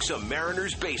and talk some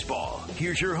Mariners baseball.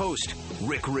 Here's your host,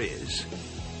 Rick Riz.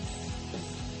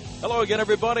 Hello again,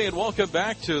 everybody, and welcome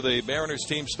back to the Mariners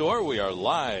team store. We are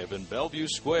live in Bellevue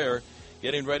Square,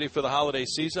 getting ready for the holiday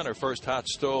season, our first Hot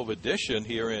Stove edition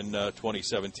here in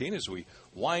 2017 as we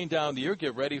wind down the year,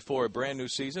 get ready for a brand new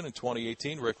season in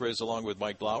 2018. Rick Riz along with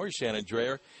Mike Blauer, Shannon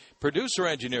Dreher, producer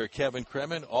engineer Kevin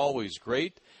Kremen. Always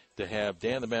great to have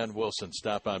Dan the Man Wilson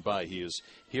stop on by. He is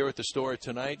here at the store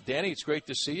tonight. Danny, it's great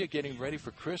to see you getting ready for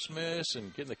Christmas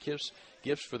and getting the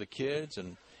gifts for the kids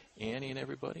and Annie and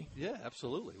everybody. Yeah,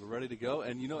 absolutely. We're ready to go.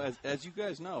 And, you know, as you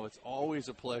guys know, it's always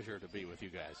a pleasure to be with you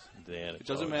guys. Dan, it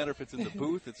doesn't matter if it's in the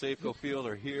booth at Safeco Field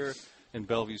or here in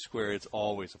Bellevue Square. It's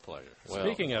always a pleasure. Well,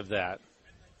 speaking of that,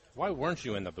 why weren't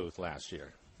you in the booth last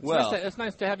year? It's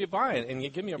nice to have you by, and you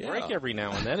give me a break every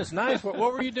now and then. It's nice. What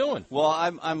were you doing? Well,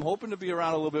 I'm hoping to be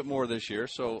around a little bit more this year,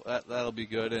 so that'll be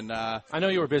good. And I know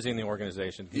you were busy in the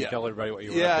organization. Can you tell everybody what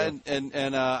you were up to?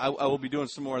 and I will be doing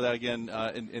some more of that again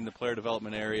in the player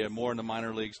development area, more in the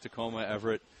minor leagues, Tacoma,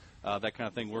 Everett, that kind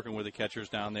of thing, working with the catchers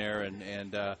down there,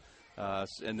 and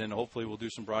then hopefully we'll do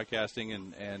some broadcasting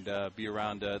and be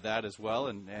around that as well,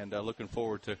 and looking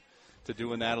forward to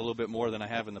doing that a little bit more than I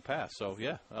have in the past. So,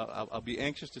 yeah, I'll be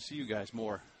anxious to see you guys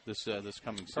more this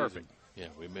coming season. Perfect. Yeah,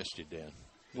 we missed you, Dan.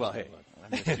 Well, hey, I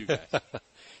missed you guys.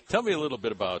 Tell me a little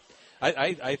bit about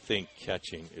I think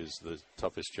catching is the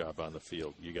toughest job on the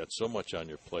field. You got so much on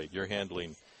your plate. You're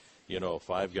handling,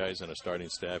 5 guys in a starting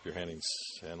staff. You're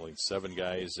handling 7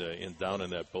 guys down in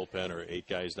that bullpen, or 8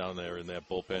 guys down there in that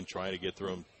bullpen, trying to get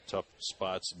through them tough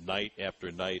spots night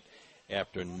after night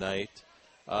after night.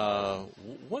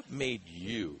 What made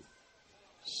you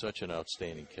such an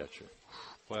outstanding catcher?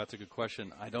 Well, that's a good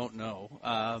question. I don't know,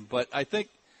 but I think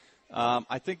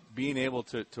being able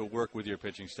to work with your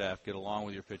pitching staff, get along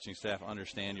with your pitching staff,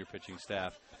 understand your pitching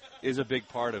staff, is a big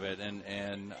part of it,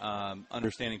 and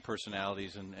understanding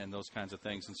personalities and those kinds of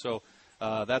things. And so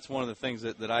that's one of the things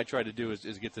that I try to do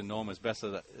is get to know them as best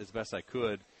I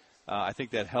could. I think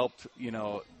that helped,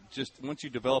 just once you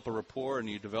develop a rapport and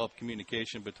you develop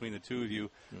communication between the two of you,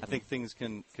 I think things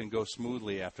can go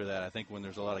smoothly after that. I think when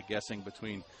there's a lot of guessing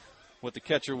between what the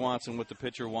catcher wants and what the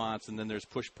pitcher wants, and then there's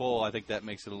push-pull, I think that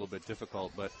makes it a little bit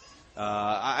difficult. But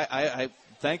I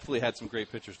thankfully had some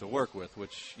great pitchers to work with,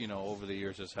 which, over the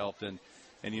years has helped. And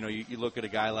you look at a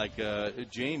guy like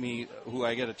Jamie, who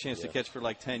I get a chance to catch for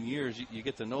like 10 years, you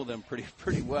get to know them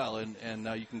pretty well, and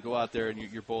you can go out there and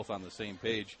you're both on the same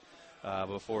page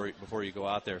before you go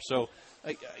out there. So,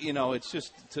 it's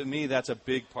just, to me, that's a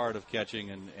big part of catching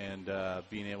and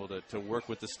being able to work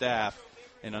with the staff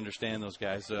and understand those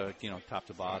guys, top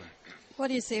to bottom. What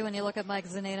do you see when you look at Mike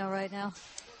Zunino right now?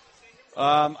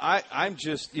 I'm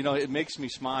just, it makes me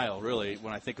smile, really,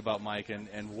 when I think about Mike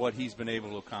and what he's been able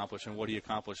to accomplish and what he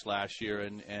accomplished last year.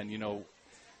 And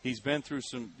he's been through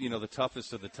some, the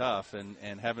toughest of the tough,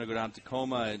 and having to go down to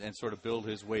Tacoma and sort of build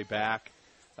his way back,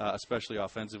 especially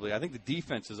offensively. I think the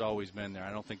defense has always been there.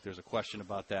 I don't think there's a question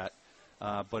about that.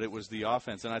 But it was the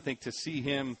offense. And I think to see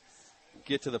him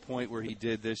get to the point where he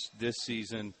did this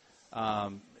season,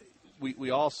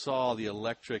 we all saw the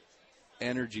electric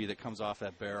energy that comes off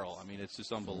that barrel. I mean, it's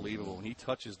just unbelievable. When he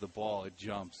touches the ball, it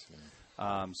jumps.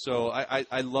 So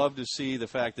I love to see the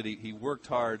fact that he worked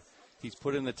hard. He's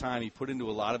put in the time. He put into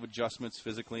a lot of adjustments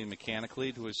physically and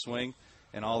mechanically to his swing,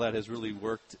 and all that has really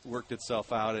worked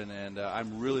itself out. And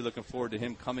I'm really looking forward to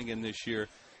him coming in this year,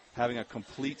 having a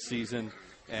complete season,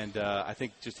 And I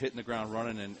think just hitting the ground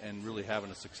running and really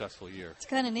having a successful year. It's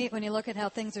kind of neat when you look at how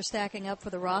things are stacking up for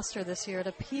the roster this year. It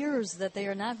appears that they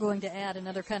are not going to add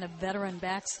another kind of veteran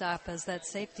backstop as that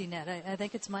safety net. I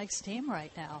think it's Mike's team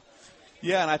right now.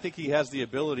 Yeah, and I think he has the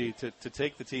ability to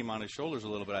take the team on his shoulders a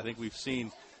little bit. I think we've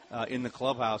seen in the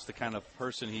clubhouse the kind of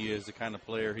person he is, the kind of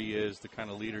player he is, the kind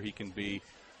of leader he can be.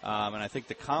 And I think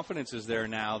the confidence is there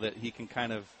now that he can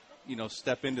kind of,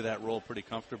 step into that role pretty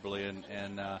comfortably.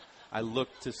 And I look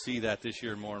to see that this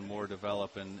year more and more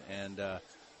develop. And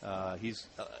I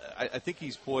think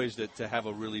he's poised to have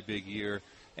a really big year.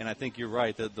 And I think you're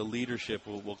right, that the leadership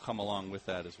will come along with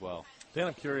that as well. Dan,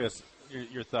 I'm curious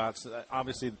your thoughts.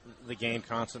 Obviously, the game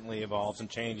constantly evolves and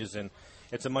changes, and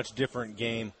it's a much different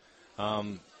game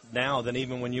now than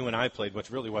even when you and I played,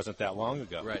 which really wasn't that long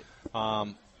ago.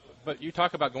 Right. But you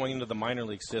talk about going into the minor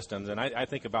league systems, and I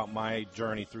think about my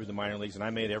journey through the minor leagues, and I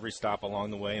made every stop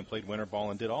along the way and played winter ball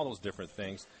and did all those different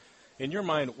things. In your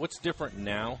mind, what's different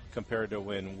now compared to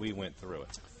when we went through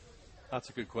it? That's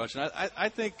a good question. I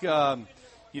think,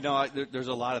 there's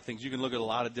a lot of things. You can look at a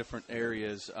lot of different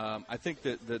areas. I think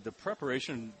that the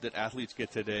preparation that athletes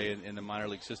get today in the minor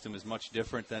league system is much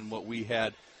different than what we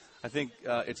had. I think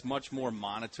it's much more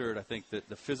monitored. I think that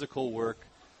the physical work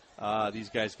these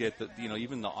guys get,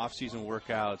 even the off-season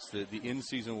workouts, the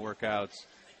in-season workouts,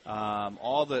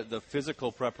 all the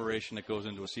physical preparation that goes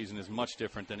into a season is much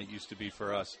different than it used to be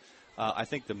for us. I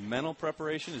think the mental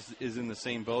preparation is in the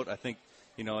same boat. I think,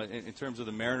 in terms of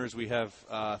the Mariners, we have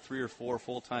 3 or 4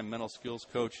 full-time mental skills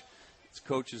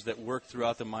coaches that work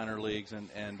throughout the minor leagues,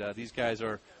 and these guys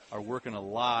are working a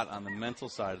lot on the mental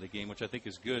side of the game, which I think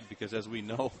is good because, as we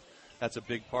know, that's a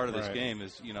big part of this game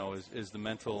is the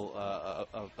mental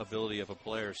ability of a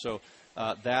player. So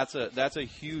that's a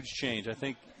huge change. I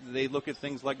think they look at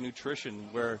things like nutrition,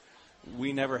 where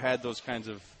we never had those kinds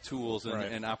of tools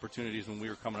and opportunities when we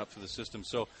were coming up through the system.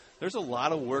 So there's a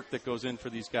lot of work that goes in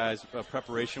for these guys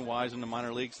preparation-wise in the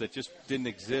minor leagues that just didn't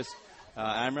exist.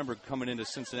 I remember coming into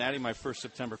Cincinnati, my first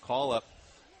September call-up,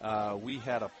 we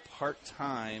had a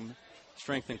part-time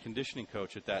strength and conditioning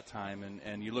coach at that time,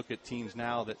 and you look at teams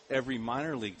now that every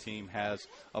minor league team has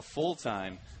a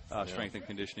full-time strength and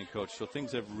conditioning coach. So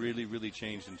things have really, really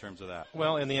changed in terms of that.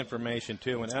 Well, and the information,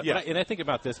 too. And I think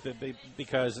about this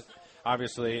because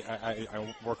obviously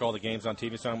I work all the games on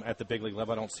TV, so I'm at the big league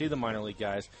level. I don't see the minor league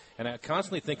guys. And I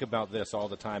constantly think about this all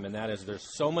the time, and that is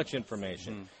there's so much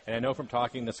information. And I know from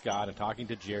talking to Scott and talking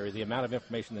to Jerry, the amount of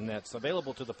information that's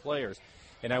available to the players.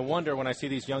 And I wonder, when I see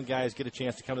these young guys get a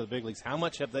chance to come to the big leagues, how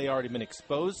much have they already been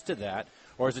exposed to that,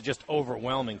 or is it just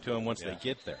overwhelming to them once they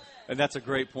get there? And that's a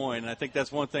great point. And I think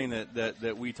that's one thing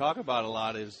that we talk about a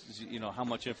lot is, how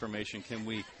much information can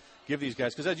we give these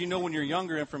guys? Because as you know, when you're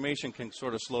younger, information can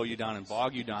sort of slow you down and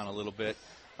bog you down a little bit.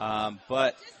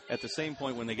 But at the same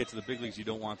point, when they get to the big leagues, you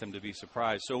don't want them to be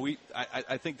surprised. So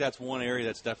I think that's one area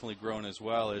that's definitely grown as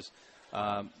well, is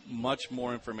much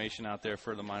more information out there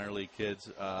for the minor league kids.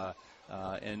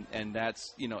 And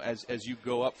that's, as you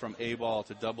go up from A-ball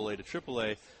to AA to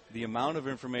AAA, the amount of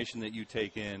information that you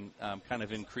take in kind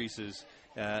of increases,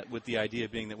 with the idea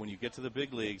being that when you get to the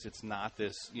big leagues, it's not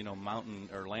this, mountain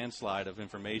or landslide of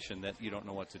information that you don't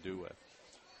know what to do with.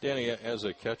 Danny, as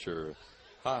a catcher,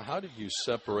 how did you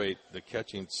separate the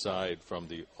catching side from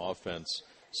the offense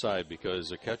side?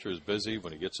 Because a catcher is busy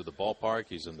when he gets to the ballpark.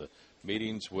 He's in the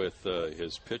meetings with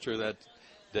his pitcher that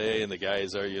day, and the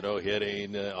guys are,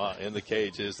 hitting in the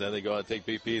cages. Then they go out and take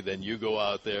BP. Then you go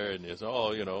out there and it's,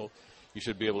 you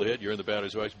should be able to hit. You're in the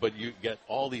batter's box. But you get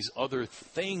all these other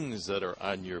things that are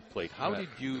on your plate. How did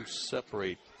you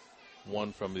separate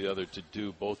one from the other to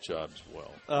do both jobs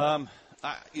well?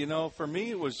 For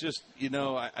me, it was just,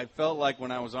 I felt like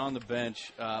when I was on the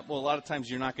bench, a lot of times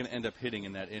you're not going to end up hitting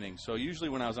in that inning. So usually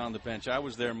when I was on the bench, I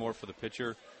was there more for the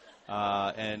pitcher.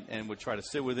 And would try to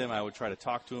sit with him. I would try to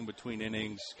talk to him between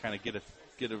innings, kind of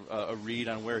get a read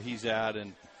on where he's at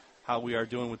and how we are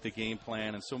doing with the game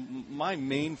plan. And so my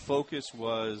main focus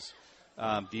was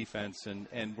defense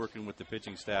and working with the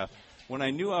pitching staff. When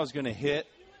I knew I was going to hit,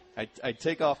 I'd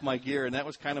take off my gear, and that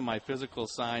was kind of my physical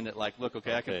sign that, like, look,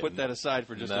 okay, I can put that aside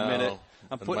for just a minute.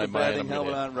 I'm putting the batting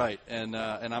helmet on, right, and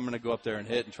I'm going to go up there and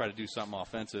hit and try to do something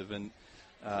offensive. And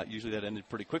usually that ended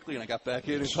pretty quickly, and I got back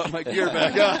in and put my gear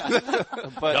back on.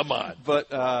 Come on. But,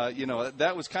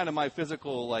 that was kind of my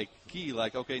physical, key.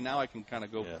 Okay, now I can kind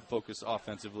of go focus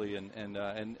offensively. And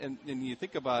you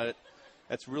think about it,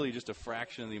 that's really just a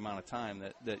fraction of the amount of time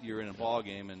that you're in a ball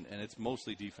game, and it's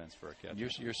mostly defense for a catcher.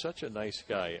 You're such a nice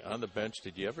guy. On the bench,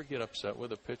 did you ever get upset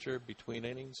with a pitcher between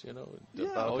innings,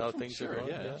 about how things are going?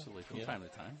 Yeah, absolutely, from time to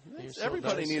time.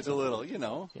 Everybody needs a little,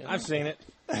 I've seen it.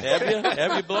 Have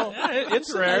you, Blow?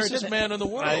 It's rare. The nicest man in the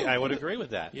world. I would agree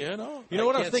with that. You know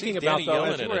what I was thinking about, though,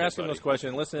 as you were asking anybody. those questions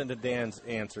and listening to Dan's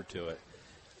answer to it.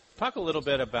 Talk a little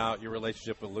bit about your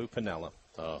relationship with Lou Piniella.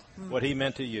 What he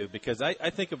meant to you, because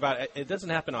I think about it. It doesn't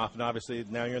happen often, obviously.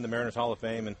 Now you're in the Mariners Hall of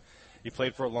Fame, and you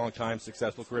played for a long time,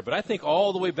 successful career. But I think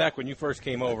all the way back when you first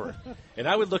came over, and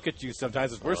I would look at you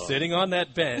sometimes as we're sitting on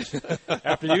that bench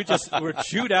after you just were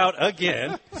chewed out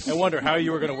again and wonder how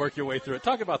you were going to work your way through it.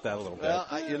 Talk about that a little bit.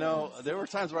 Well, there were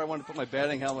times where I wanted to put my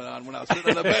batting helmet on when I was sitting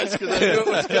on the bench because I knew it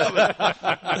was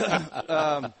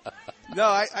coming. No,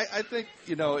 I think,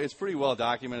 it's pretty well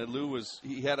documented. Lou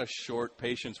he had a short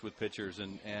patience with pitchers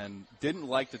and didn't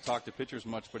like to talk to pitchers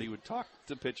much, but he would talk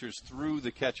to pitchers through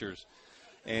the catchers.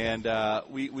 And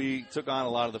we took on a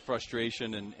lot of the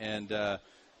frustration, and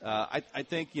I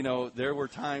think, there were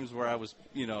times where I was,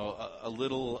 a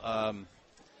little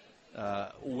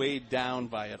weighed down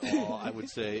by it all, I would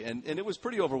say. And it was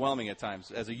pretty overwhelming at times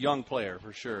as a young player,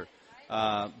 for sure.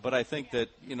 But I think that,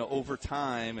 over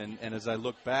time, and as I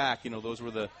look back, those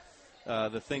were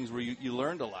the things where you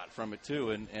learned a lot from it, too,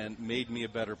 and made me a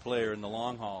better player in the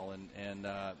long haul and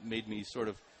made me sort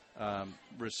of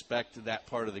respect that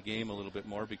part of the game a little bit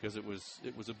more because it was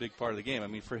a big part of the game. I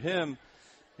mean, for him,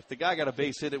 if the guy got a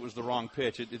base hit, it was the wrong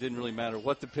pitch. It didn't really matter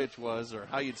what the pitch was or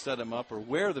how you'd set him up or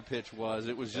where the pitch was.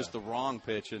 It was just the wrong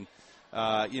pitch. And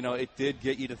it did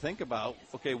get you to think about,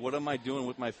 okay, what am I doing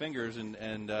with my fingers? And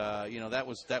that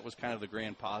was kind of the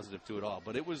grand positive to it all.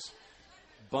 But it was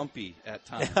bumpy at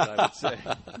times, I would say.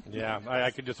 Yeah,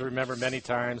 I could just remember many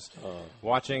times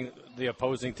watching the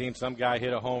opposing team. Some guy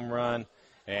hit a home run,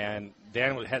 and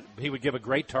Dan he would give a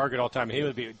great target all the time. He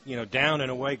would be, down and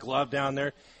away, glove down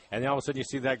there. And then all of a sudden you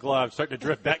see that glove starting to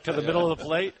drift back to the middle of the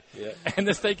plate. Yeah. And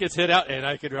this thing gets hit out. And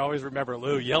I could always remember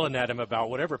Lou yelling at him about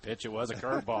whatever pitch it was, a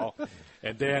curveball.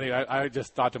 And Danny, I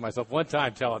just thought to myself one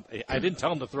time, I didn't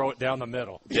tell him to throw it down the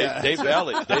middle. Yeah. Dave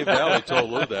Valley told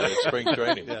Lou that at spring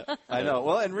training. Yeah. I know.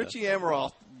 Well, and Richie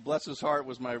Amaral, bless his heart,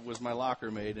 was my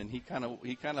locker mate. And he kind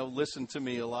of listened to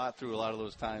me a lot through a lot of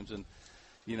those times. And,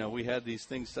 we had these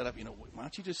things set up. Why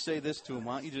don't you just say this to him?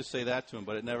 Why don't you just say that to him?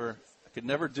 But I could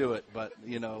never do it, but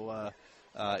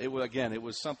it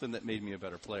was something that made me a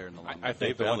better player in the long run. I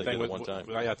think the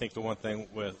one thing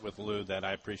with Lou that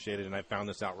I appreciated, and I found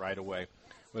this out right away,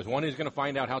 was one, he's going to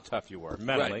find out how tough you were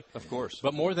mentally, right, of course.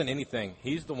 But more than anything,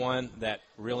 he's the one that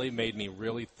really made me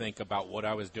really think about what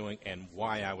I was doing and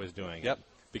why I was doing it.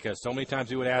 Because so many times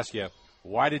he would ask you,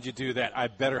 why did you do that? I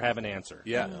better have an answer.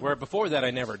 Yeah. Where before that,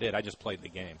 I never did. I just played the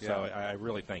game. Yeah. So I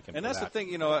really thank him. And that's the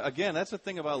thing, again, that's the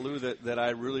thing about Lou that I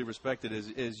really respected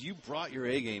is you brought your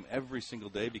A game every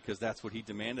single day because that's what he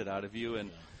demanded out of you,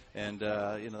 and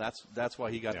that's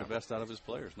why he got the best out of his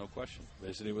players, no question.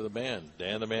 Visiting with a man,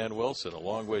 Dan the Man Wilson,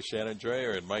 along with Shannon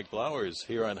Drayer and Mike Blowers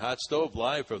here on Hot Stove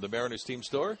live from the Mariners team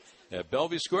store at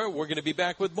Bellevue Square. We're going to be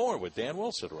back with more with Dan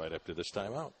Wilson right after this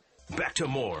timeout. Back to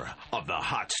more of the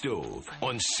Hot Stove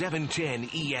on 710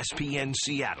 ESPN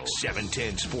Seattle,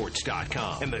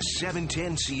 710sports.com, and the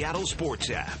 710 Seattle Sports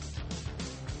app.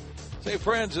 Say,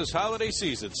 friends, this holiday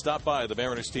season, stop by the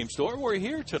Mariners team store. We're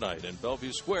here tonight in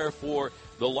Bellevue Square for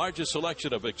the largest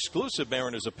selection of exclusive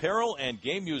Mariners apparel and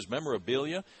game-used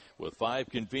memorabilia with 5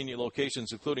 convenient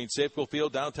locations, including Safeco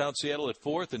Field, downtown Seattle at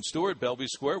 4th and Stewart, Bellevue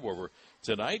Square, where we're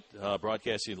tonight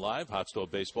broadcasting live, Hot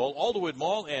Stove Baseball, Alderwood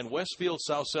Mall, and Westfield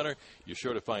South Center. You're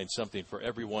sure to find something for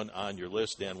everyone on your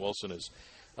list. Dan Wilson is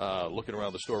looking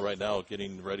around the store right now,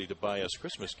 getting ready to buy us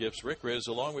Christmas gifts. Rick Riz,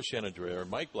 along with Shannon Drayer,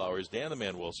 Mike Blowers, Dan the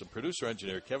Man Wilson,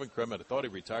 producer-engineer Kevin Kremet. I thought he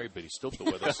retired, but he's still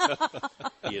with us.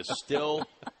 He is still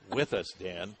with us,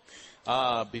 Dan.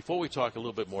 Before we talk a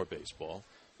little bit more baseball,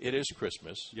 it is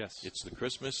Christmas. Yes. It's the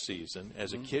Christmas season.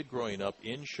 As a kid growing up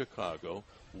in Chicago,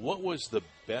 what was the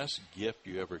best gift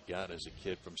you ever got as a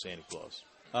kid from Santa Claus?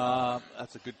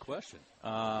 That's a good question.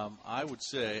 I would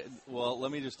say, well,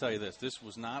 let me just tell you this. This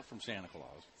was not from Santa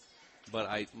Claus, but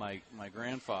my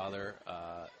grandfather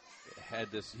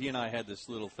had this. He and I had this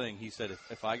little thing. He said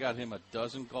if I got him a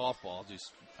dozen golf balls,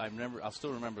 I'll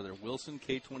still remember they're Wilson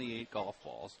K28 golf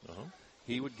balls.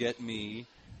 He would get me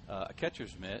a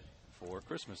catcher's mitt for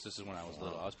Christmas. This is when I was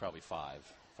little. I was probably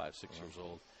 6 years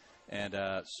old. And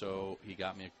so he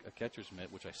got me a catcher's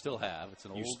mitt, which I still have. It's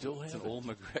an old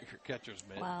McGregor catcher's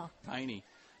mitt. Wow. Tiny.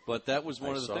 But that was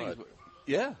one of the things.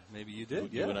 Yeah, maybe you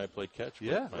did. You and I played catch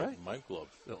with my glove.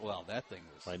 Well, that thing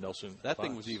was my Nelson. That Fox.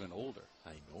 thing was even older.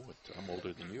 I know it. I'm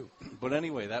older than you. But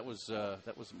anyway, that was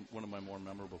one of my more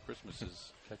memorable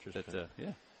Christmases. Catcher's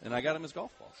yeah, and I got him his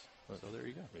golf balls. So there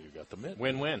you go. You got the mitt.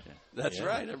 Win-win. Yeah. That's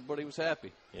right. Everybody was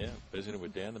happy. Yeah, visiting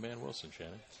with Dan the Man Wilson,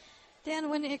 Shannon. Dan,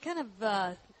 when you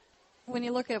when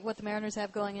you look at what the Mariners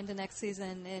have going into next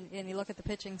season and you look at the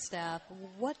pitching staff,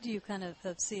 what do you kind of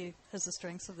see as the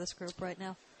strengths of this group right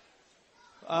now?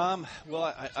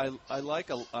 Well, I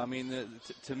like. I mean,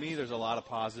 to me, there's a lot of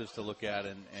positives to look at,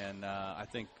 and I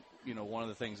think one of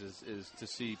the things is to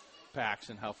see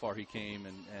Paxton, how far he came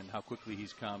and how quickly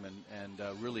he's come, and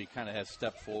really kind of has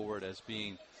stepped forward as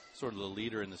being sort of the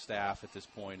leader in the staff at this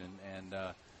point, and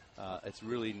it's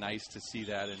really nice to see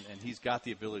that, and he's got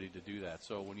the ability to do that.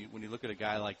 So when you look at a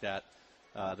guy like that,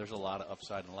 there's a lot of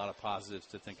upside and a lot of positives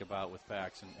to think about with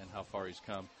Pax and how far he's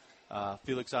come.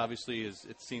 Felix obviously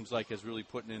it seems like is really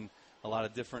putting in a lot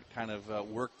of different kind of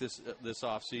work this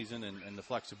off season, and the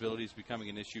flexibility is becoming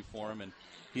an issue for him, and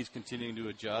he's continuing to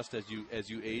adjust as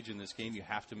you age in this game. You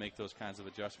have to make those kinds of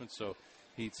adjustments. So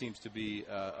he seems to be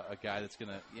a guy that's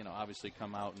going to, obviously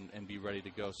come out and be ready to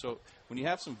go. So when you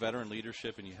have some veteran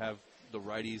leadership and you have the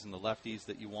righties and the lefties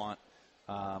that you want,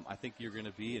 I think you're going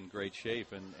to be in great shape.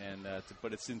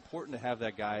 But it's important to have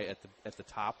that guy at the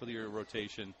top of your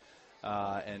rotation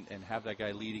and have that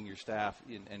guy leading your staff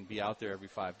and be out there every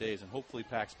 5 days. And hopefully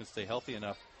Pax can stay healthy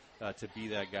enough to be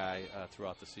that guy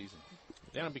throughout the season.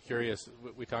 Dan, I'd be curious.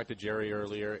 We talked to Jerry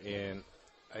earlier, and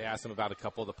I asked him about a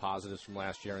couple of the positives from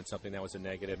last year and something that was a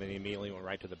negative, and he immediately went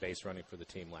right to the base running for the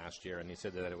team last year, and he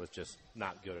said that it was just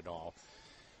not good at all.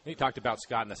 And he talked about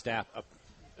Scott and the staff.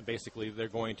 Basically, they're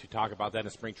going to talk about that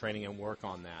in spring training and work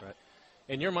on that. Right.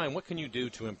 In your mind, what can you do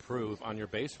to improve on your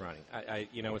base running?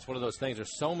 It's one of those things.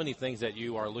 There's so many things that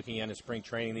you are looking at in spring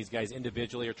training. These guys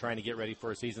individually are trying to get ready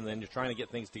for a season, then you're trying to get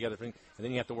things together, and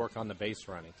then you have to work on the base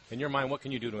running. In your mind, what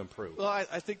can you do to improve? Well, I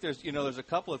think there's a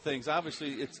couple of things.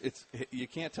 Obviously, it's you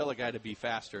can't tell a guy to be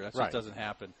faster. That just doesn't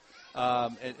happen.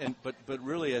 But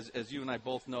really, as you and I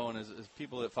both know, and as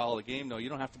people that follow the game know, you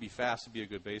don't have to be fast to be a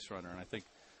good base runner. And I think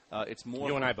it's more.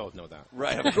 You and I both know that,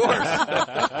 right? Of course.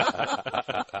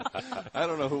 I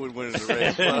don't know who would win in the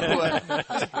race.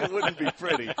 But it wouldn't be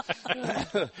pretty.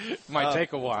 Might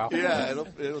take a while. Yeah,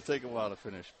 it'll take a while to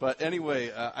finish. But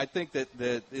anyway, I think that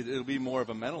it'll be more of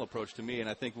a mental approach to me, and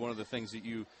I think one of the things that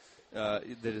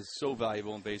that is so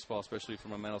valuable in baseball, especially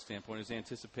from a mental standpoint, is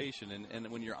anticipation.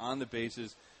 And when you're on the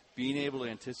bases, being able to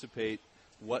anticipate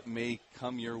what may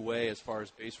come your way as far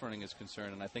as base running is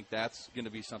concerned. And I think that's going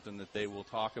to be something that they will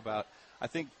talk about. I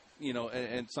think,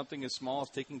 and something as small as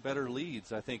taking better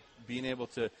leads. I think being able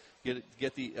to get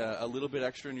a little bit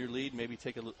extra in your lead, maybe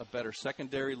take a better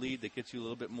secondary lead that gets you a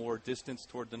little bit more distance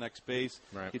toward the next base,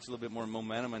 gets you a little bit more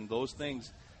momentum, and those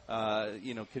things,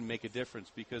 can make a difference.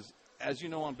 Because as you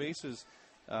know, on bases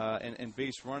and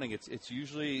base running, it's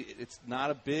usually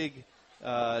not a big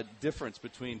difference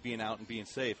between being out and being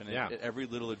safe, and every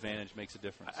little advantage makes a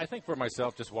difference. I think for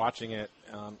myself, just watching it,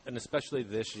 and especially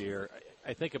this year,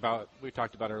 I think about, we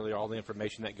talked about earlier, all the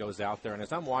information that goes out there, and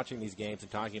as I'm watching these games and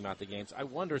talking about the games, I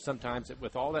wonder sometimes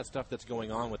with all that stuff that's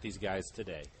going on with these guys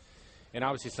today, and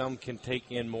obviously some can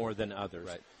take in more than others,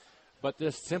 but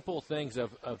this simple things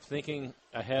of thinking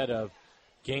ahead of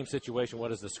game situation,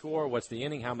 what is the score, what's the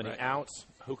inning, how many outs,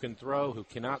 who can throw, who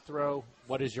cannot throw,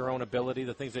 what is your own ability,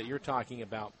 the things that you're talking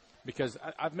about. Because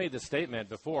I've made this statement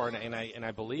before, and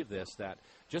I believe this, that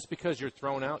just because you're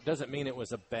thrown out doesn't mean it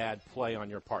was a bad play on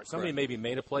your part. Somebody maybe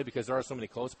made a play because there are so many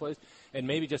close plays, and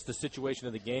maybe just the situation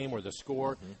of the game or the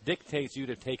score dictates you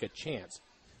to take a chance.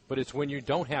 But it's when you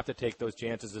don't have to take those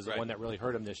chances is the one that really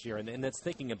hurt him this year. And that's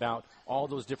thinking about all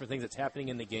those different things that's happening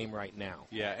in the game right now.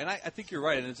 Yeah, and I think you're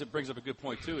right. And it brings up a good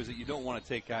point, too, is that you don't want to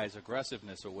take guys'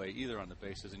 aggressiveness away either on the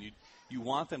bases. And you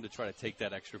want them to try to take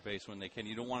that extra base when they can.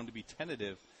 You don't want them to be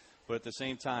tentative. But at the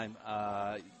same time,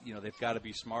 they've got to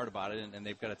be smart about it, and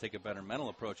they've got to take a better mental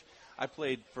approach. I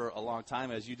played for a long time,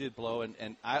 as you did, Blow,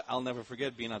 and I'll never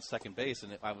forget being on second base.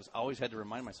 And I always had to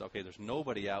remind myself, okay, there's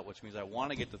nobody out, which means I want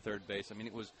to get to third base. I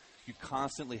mean, you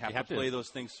constantly have to play those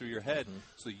things through your head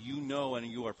so you know and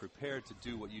you are prepared to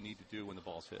do what you need to do when the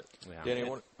ball's hit. Yeah.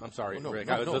 Danny, I'm sorry, Rick.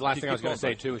 The last thing I was going to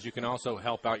say, too, is you can also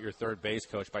help out your third base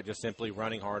coach by just simply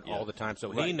running hard all the time. So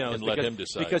he knows, and let him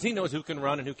decide. Because he knows who can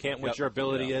run and who can't, what your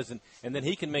ability is, and then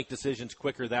he can make decisions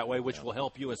quicker that way, which will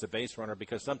help you as a base runner,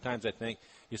 because sometimes I think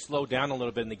you slow down a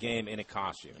little bit in the game and it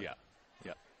costs you. Yeah.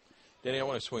 Danny, I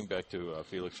want to swing back to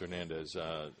Felix Hernandez.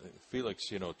 Felix,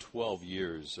 12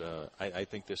 years. I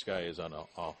think this guy is on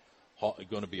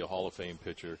going to be a Hall of Fame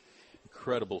pitcher.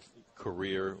 incredible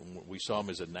career. We saw him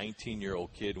as a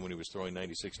 19-year-old kid when he was throwing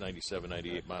 96, 97,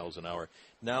 98 miles an hour.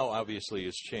 Now, obviously,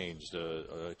 it's changed.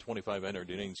 25 entered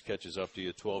innings catches up to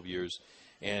you, 12 years,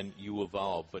 and you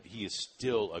evolve. But he is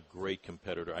still a great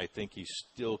competitor. I think he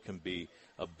still can be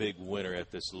a big winner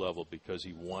at this level because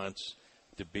he wants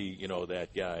to be, that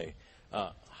guy.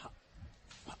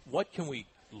 What can we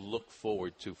look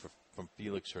forward to from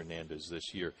Felix Hernandez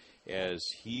this year as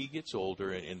he gets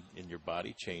older and your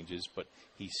body changes, but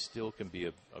he still can be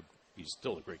he's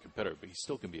still a great competitor, but he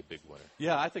still can be a big winner.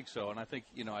 Yeah, I think so, and I think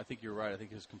you're right. I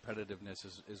think his competitiveness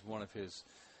is one of his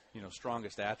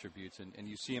strongest attributes, and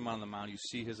you see him on the mound, you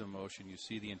see his emotion, you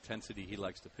see the intensity he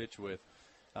likes to pitch with.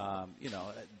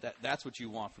 That's what you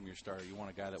want from your starter. You want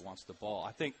a guy that wants the ball.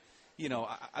 I think.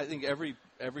 I think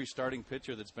every starting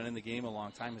pitcher that's been in the game a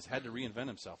long time has had to reinvent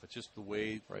himself. It's just the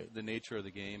way, the nature of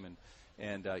the game,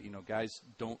 and guys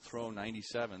don't throw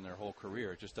 97 their whole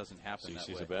career. It just doesn't happen that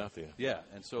way. CC Sabathia. Yeah,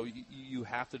 and so you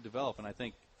have to develop, and I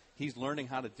think he's learning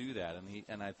how to do that,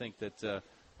 and I think that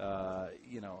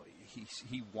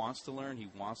he wants to learn. He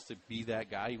wants to be that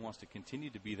guy. He wants to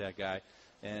continue to be that guy,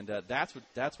 and that's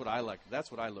what I like. That's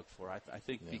what I look for. I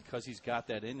think because he's got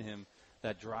that in him,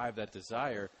 that drive, that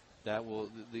desire.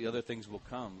 The other things will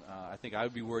come. I think I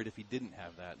would be worried if he didn't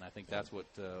have that, and I think that's what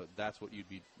you'd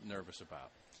be nervous about.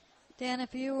 Dan,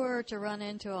 if you were to run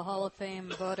into a Hall of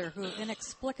Fame voter who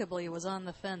inexplicably was on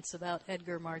the fence about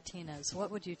Edgar Martinez,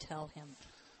 what would you tell him?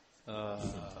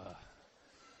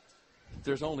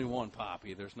 There's only one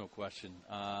Poppy. There's no question.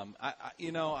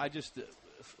 I just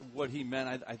what he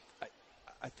meant.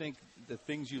 I think the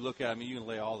things you look at. I mean, you can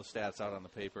lay all the stats out on the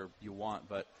paper you want,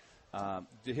 but.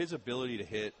 His ability to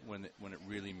hit when it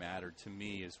really mattered to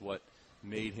me is what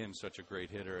made him such a great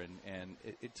hitter, and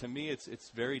to me it's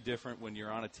very different when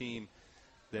you're on a team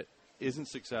that isn't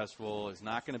successful, is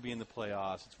not going to be in the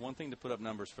playoffs. It's one thing to put up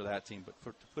numbers for that team, but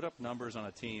to put up numbers on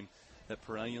a team that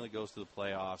perennially goes to the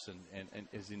playoffs and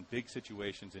is in big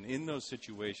situations, and in those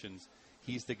situations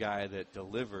he's the guy that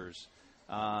delivers.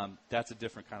 That's a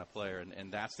different kind of player,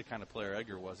 and that's the kind of player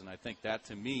Edgar was, and I think that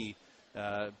to me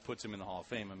puts him in the Hall of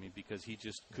Fame. I mean, because he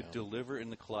just could deliver in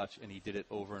the clutch, and he did it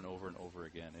over and over and over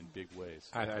again in big ways.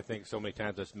 I think so many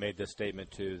times I've made this statement,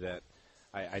 too, that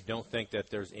I don't think that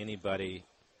there's anybody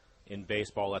in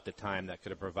baseball at the time that could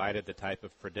have provided the type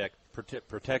of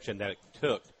protection that it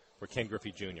took for Ken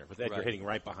Griffey Jr., with Edgar hitting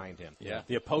right behind him. Yeah.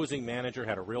 The opposing manager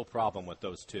had a real problem with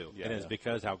those two, and it's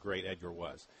because how great Edgar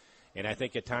was. And I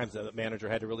think at times the manager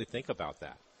had to really think about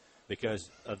that because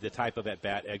of the type of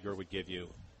at-bat Edgar would give you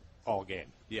all game.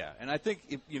 Yeah, and I think,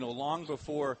 long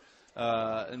before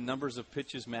numbers of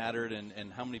pitches mattered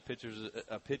and how many pitches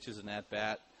an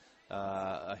at-bat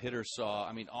a hitter saw,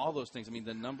 I mean, all those things. I mean,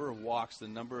 the number of walks, the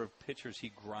number of pitchers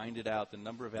he grinded out, the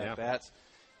number of at-bats,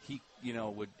 he,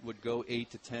 would go 8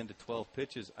 to 10 to 12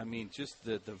 pitches. I mean, just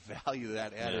the value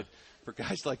that added for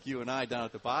guys like you and I down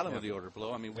at the bottom of the order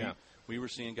below. I mean, we were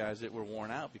seeing guys that were worn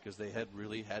out because they had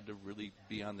to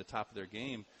be on the top of their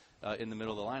game in the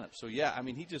middle of the lineup. So, I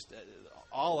mean, he just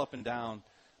all up and down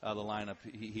the lineup,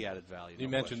 he added value. You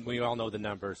mentioned we all know the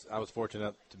numbers. I was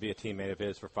fortunate to be a teammate of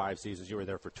his for 5 seasons. You were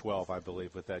there for 12, I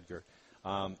believe, with Edgar.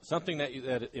 Something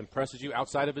that impresses you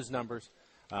outside of his numbers,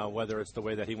 whether it's the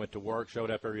way that he went to work, showed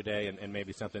up every day, and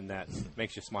maybe something that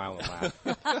makes you smile and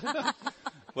laugh.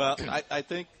 Well, I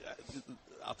think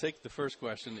I'll take the first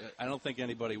question. I don't think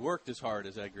anybody worked as hard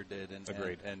as Edgar did.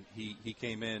 Agreed. And he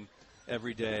came in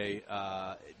every day.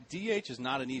 DH is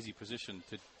not an easy position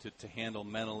to handle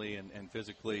mentally and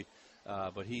physically,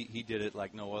 but he did it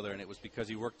like no other, and it was because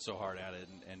he worked so hard at it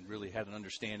and really had an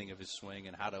understanding of his swing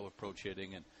and how to approach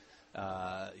hitting, and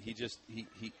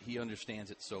he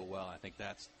understands it so well. I think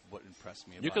that's what impressed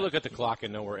me about it. You could look at the clock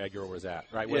and know where Edgar was at,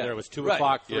 right? Whether it was 2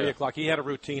 o'clock, 3 o'clock. He had a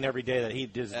routine every day that he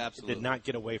did not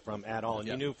get away from at all, and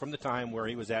you knew from the time where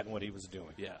he was at and what he was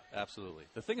doing. Yeah, absolutely.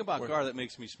 The thing about Gar that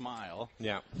makes me smile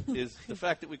is the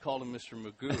fact that we called him Mr.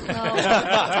 Magoo.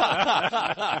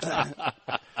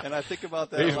 And I think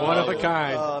about that. He's one of a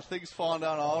kind. Things falling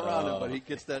down all around him, but he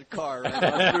gets that car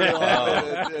right through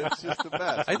it's just the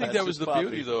best. I think that was the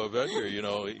beauty, though, of Edgar.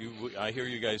 I hear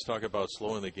you guys talk about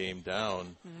slowing the game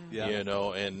down. In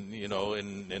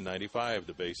 95,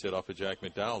 the base hit off of Jack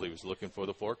McDowell. He was looking for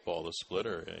the forkball, the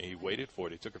splitter. And he waited for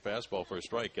it. He took a fastball for a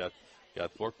strike, got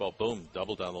forkball, boom,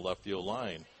 double down the left field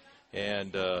line.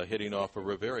 And hitting off of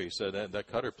Rivera, he said that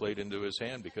cutter played into his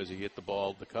hand because he hit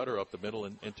the cutter up the middle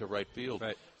and into right field.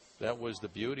 Right. That was the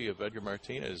beauty of Edgar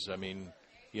Martinez. I mean,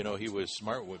 he was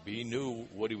smart. He knew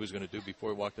what he was going to do before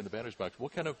he walked in the batter's box.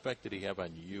 What kind of effect did he have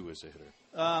on you as a hitter?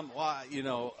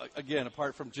 Well, again,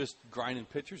 apart from just grinding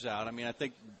pitchers out, I mean, I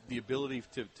think the ability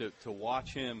to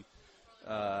watch him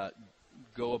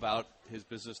go about his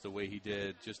business the way he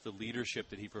did, just the leadership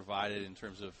that he provided in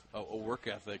terms of a work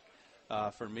ethic,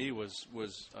 for me was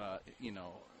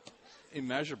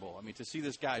immeasurable. I mean, to see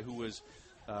this guy who was,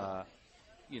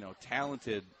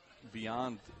 talented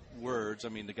beyond words. I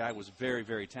mean, the guy was very,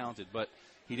 very talented, but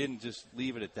he didn't just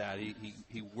leave it at that.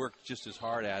 He worked just as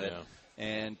hard at it.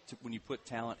 And when you put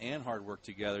talent and hard work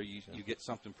together, you get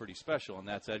something pretty special, and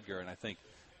that's Edgar. And I think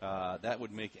that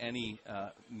would make any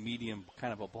medium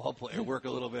kind of a ball player work a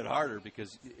little bit harder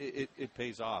because it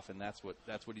pays off, and that's what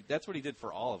he did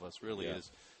for all of us. Really,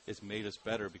 it's made us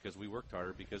better because we worked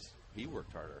harder because he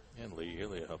worked harder. And Lee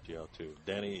helped you out too.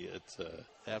 Danny, it's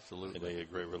absolutely a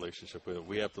great relationship with him.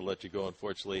 We have to let you go,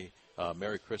 unfortunately.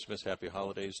 Merry Christmas, Happy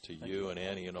Holidays to you and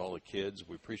Annie and all the kids.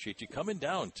 We appreciate you coming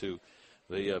down to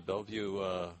the Bellevue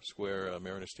Square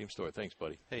Mariners team store. Thanks,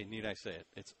 buddy. Hey, need I say it?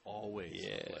 It's always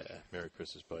a pleasure. Merry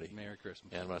Christmas, buddy. Merry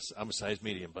Christmas. And I'm a size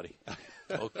medium, buddy.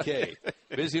 Okay.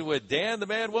 Visiting with Dan the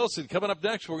Man Wilson. Coming up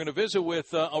next, we're going to visit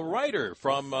with a writer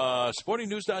from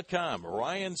SportingNews.com,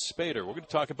 Ryan Spader. We're going to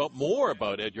talk more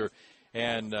about Edgar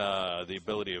and the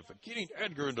ability of getting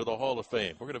Edgar into the Hall of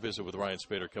Fame. We're going to visit with Ryan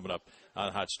Spader coming up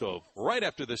on Hot Stove right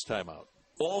after this timeout.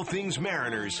 All things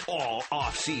Mariners, all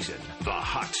off-season. The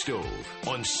Hot Stove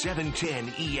on 710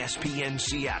 ESPN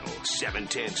Seattle,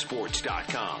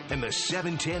 710sports.com, and the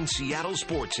 710 Seattle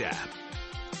Sports app.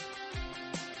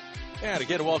 And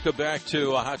again, welcome back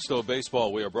to Hot Stove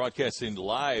Baseball. We are broadcasting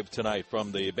live tonight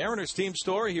from the Mariners team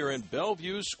store here in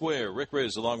Bellevue Square. Rick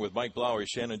Riz along with Mike Blauer,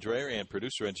 Shannon Dreyer, and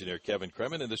producer-engineer Kevin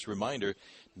Kremen. And this reminder,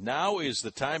 now is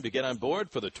the time to get on board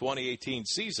for the 2018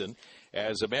 season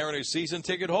as a Mariners season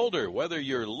ticket holder. Whether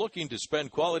you're looking to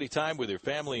spend quality time with your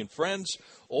family and friends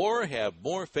or have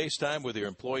more face time with your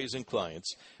employees and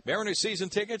clients, Mariners season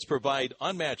tickets provide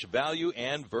unmatched value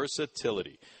and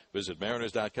versatility. Visit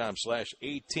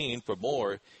mariners.com/18 for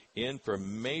more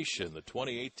information. The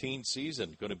 2018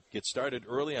 season going to get started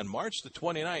early on March the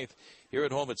 29th here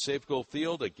at home at Safeco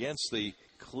Field against the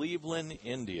Cleveland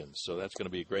Indians. So that's going to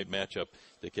be a great matchup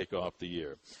to kick off the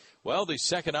year. Well, the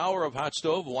second hour of Hot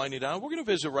Stove winding down. We're going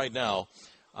to visit right now.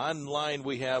 Online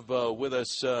we have with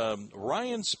us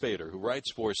Ryan Spader, who writes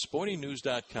for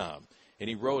SportingNews.com. And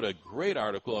he wrote a great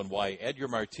article on why Edgar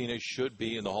Martinez should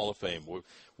be in the Hall of Fame.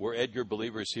 We're Edgar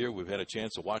believers here. We've had a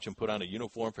chance to watch him put on a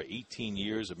uniform for 18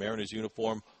 years, a Mariners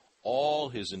uniform, all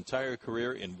his entire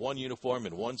career in one uniform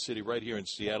in one city right here in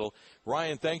Seattle.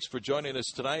 Ryan, thanks for joining us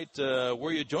tonight. Where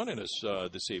are you joining us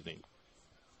this evening?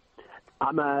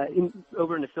 I'm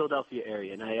over in the Philadelphia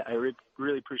area, and I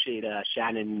really appreciate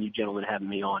Shannon and you gentlemen having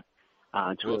me on.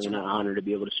 It's really an honor to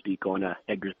be able to speak on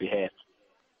Edgar's behalf.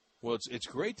 Well, it's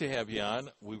great to have you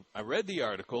on. I read the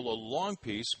article, a long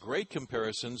piece, great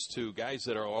comparisons to guys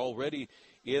that are already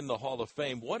in the Hall of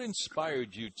Fame. What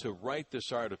inspired you to write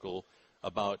this article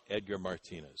about Edgar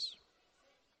Martinez?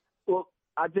 Well,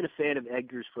 I've been a fan of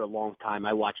Edgar's for a long time.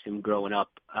 I watched him growing up.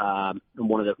 I'm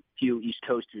one of the few East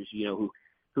Coasters, who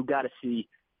got to see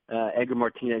Edgar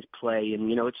Martinez play.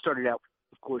 And, it started out,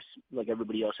 of course, like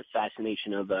everybody else, a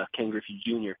fascination of Ken Griffey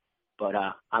Jr., but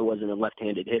I wasn't a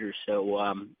left-handed hitter, so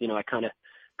I kind of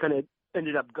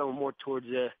ended up going more towards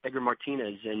Edgar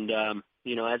Martinez. And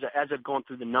as I've gone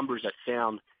through the numbers, I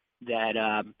found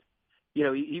that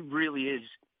he really is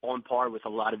on par with a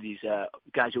lot of these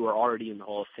guys who are already in the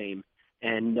Hall of Fame.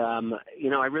 And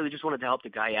I really just wanted to help the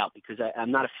guy out because I'm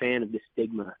not a fan of the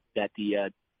stigma that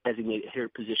the designated hitter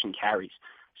position carries.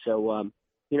 So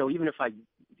even if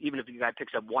the guy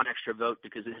picks up one extra vote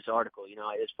because of this article,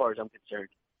 as far as I'm concerned,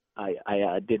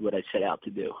 I did what I set out to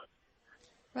do.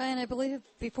 Ryan, I believe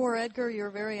before Edgar, you were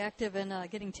very active in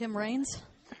getting Tim Raines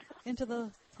into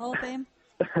the Hall of Fame.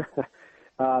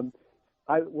 I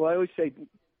always say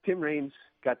Tim Raines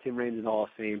got Tim Raines in the Hall of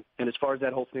Fame. And as far as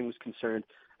that whole thing was concerned,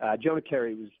 Jonah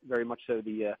Carey was very much so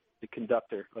the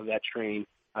conductor of that train.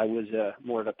 I was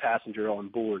more of a passenger on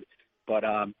board. But,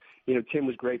 Tim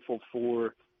was grateful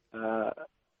for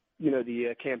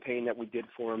the campaign that we did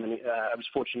for him. And I was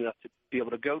fortunate enough to be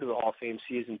able to go to the Hall of Fame,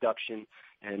 see his induction,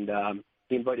 and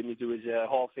he invited me to his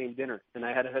Hall of Fame dinner. And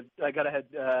I got to have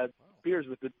beers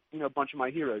with a bunch of my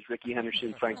heroes, Rickey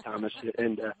Henderson, Frank Thomas,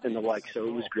 and the like. So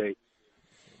it was great.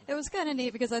 It was kind of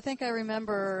neat because I think I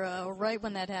remember right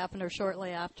when that happened or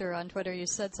shortly after on Twitter, you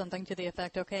said something to the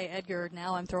effect, okay, Edgar,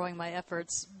 now I'm throwing my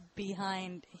efforts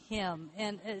behind him.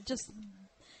 And it just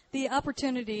the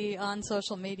opportunity on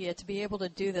social media to be able to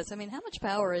do this. I mean, how much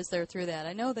power is there through that?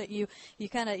 I know that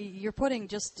you're putting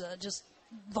just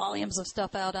volumes of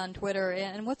stuff out on Twitter,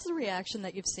 and what's the reaction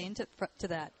that you've seen to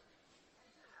that?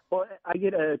 Well, I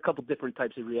get a couple different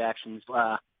types of reactions.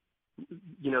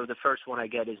 The first one I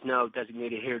get is, no,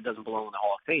 designated hitter doesn't belong in the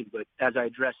Hall of Fame. But as I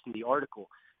addressed in the article,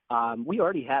 we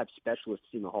already have specialists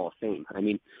in the Hall of Fame. I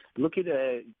mean, look at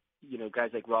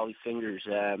guys like Raleigh Fingers,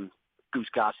 Goose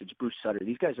Gossage, Bruce Sutter.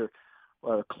 These guys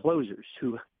are closers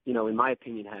who, in my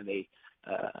opinion, have a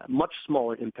much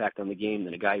smaller impact on the game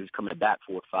than a guy who's coming to bat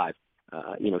 4 or 5.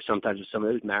 Sometimes with some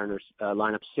of those Mariners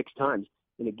line up 6 times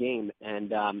in a game.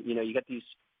 And, you got these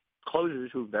closers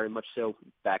who are very much so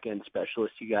back-end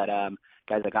specialists. You got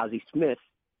guys like Ozzie Smith,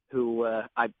 who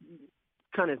I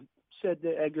kind of said to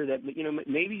Edgar that,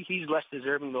 maybe he's less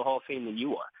deserving of the Hall of Fame than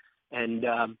you are. And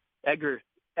Edgar,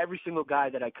 every single guy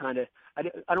that I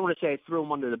don't want to say I threw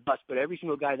him under the bus, but every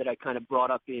single guy that I kind of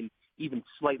brought up in even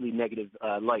slightly negative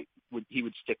light, he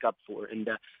would stick up for. And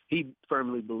he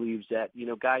firmly believes that,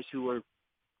 guys who are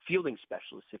fielding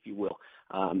specialists, if you will,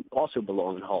 also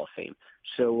belong in the Hall of Fame.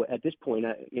 So at this point,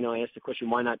 I asked the question,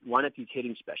 why not these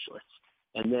hitting specialists?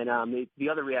 And then the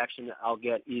other reaction I'll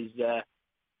get is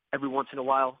every once in a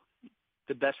while,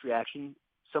 the best reaction,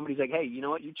 somebody's like, hey, you know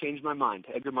what? You changed my mind.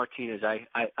 Edgar Martinez,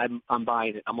 I'm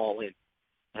buying it. I'm all in.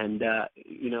 And,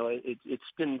 it's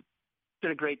been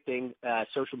a great thing.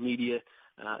 Social media,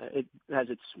 it has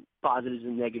its positives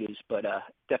and negatives, but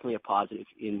definitely a positive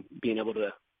in being able to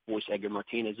voice Edgar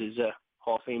Martinez's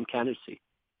Hall of Fame candidacy.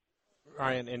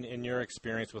 Ryan, in your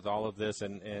experience with all of this,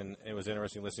 and it was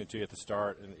interesting listening to you at the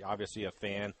start, and obviously a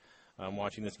fan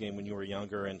watching this game when you were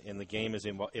younger, and the game has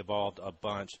evolved a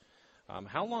bunch.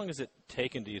 How long has it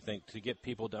taken, do you think, to get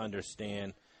people to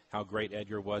understand how great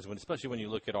Edgar was, especially when you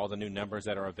look at all the new numbers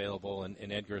that are available,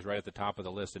 and Edgar is right at the top of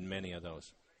the list in many of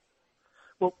those?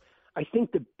 Well, I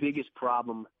think the biggest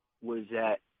problem was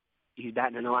that he's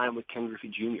batting in a line with Ken Griffey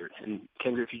Jr. And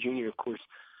Ken Griffey Jr., of course,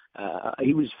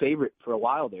 he was favorite for a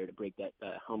while there to break that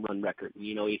home run record. And,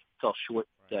 he fell short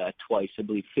twice, I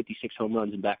believe 56 home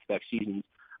runs in back-to-back seasons.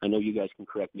 I know you guys can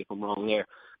correct me if I'm wrong there.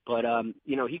 But,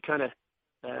 he kind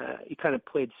of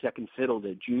played second fiddle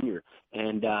to Jr.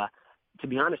 And to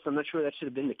be honest, I'm not sure that should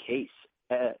have been the case.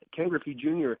 Ken Griffey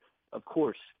Jr., of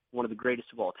course, one of the greatest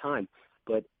of all time.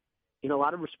 But in a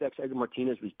lot of respects, Edgar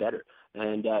Martinez was better.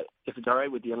 And if it's all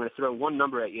right with you, I'm going to throw one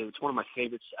number at you. It's one of my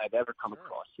favorites I've ever come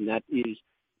across, and that is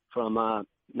from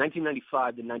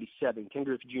 1995 to 97. Ken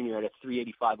Griffey Jr. had a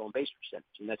 .385 on-base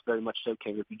percentage, and that's very much so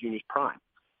Ken Griffey Jr.'s prime.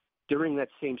 During that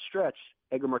same stretch,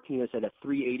 Edgar Martinez had a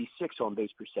 .386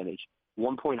 on-base percentage,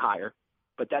 1 point higher,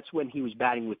 but that's when he was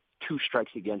batting with 2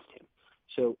 strikes against him.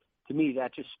 So to me,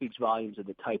 that just speaks volumes of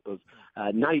the type of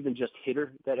not even just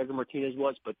hitter that Edgar Martinez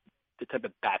was, but the type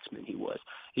of batsman he was.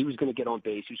 He was going to get on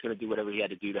base. He was going to do whatever he had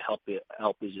to do to help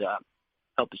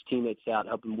his teammates out,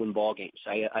 help him win ball games.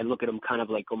 I look at him kind of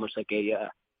like almost like a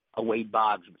Wade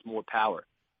Boggs with more power.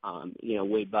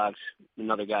 Wade Boggs,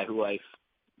 another guy who I've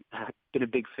been a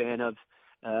big fan of.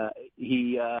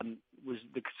 He was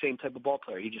the same type of ball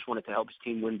player. He just wanted to help his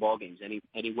team win ball games any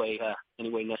way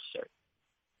necessary.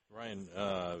 Ryan,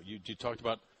 you talked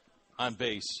about on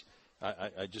base.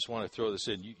 I just want to throw this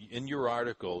in. In your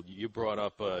article, you brought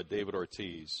up David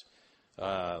Ortiz.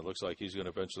 Looks like he's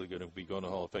eventually going to be going to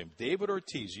the Hall of Fame. David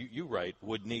Ortiz, you write,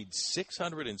 would need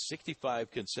 665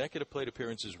 consecutive plate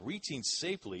appearances, reaching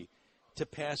safely to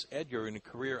pass Edgar in a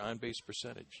career on-base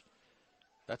percentage.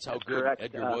 That's how good correct.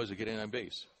 Edgar was at getting on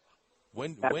base.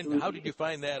 How did you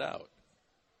find that out?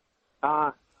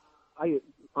 I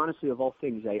honestly, of all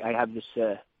things, I have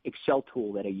this Excel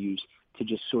tool that I use to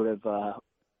just sort of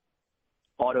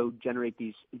auto-generate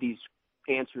these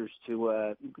answers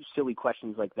to silly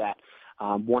questions like that.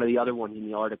 One of the other ones in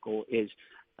the article is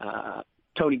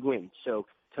Tony Gwynn. So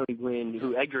Tony Gwynn,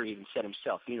 who Edgar even said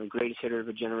himself, greatest hitter of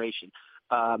a generation.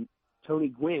 Tony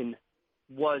Gwynn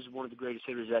was one of the greatest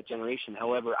hitters of that generation.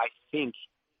 However, I think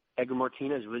Edgar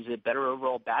Martinez was a better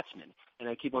overall batsman. And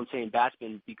I keep on saying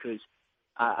batsman because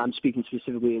I'm speaking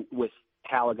specifically with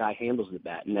how a guy handles the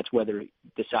bat, and that's whether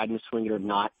deciding to swing it or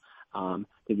not.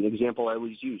 The example I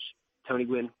always use, Tony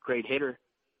Gwynn, great hitter,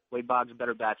 Wade Boggs, a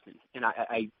better batsman. And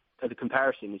the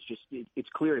comparison is just, it's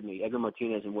clear to me, Edgar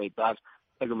Martinez and Wade Boggs.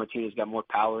 Edgar Martinez got more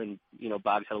power, and,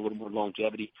 Boggs had a little more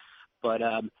longevity. But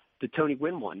the Tony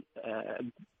Gwynn one,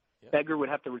 Edgar would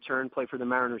have to return, play for the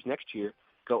Mariners next year,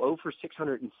 go 0 for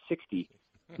 660,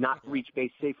 not reach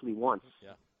base safely once.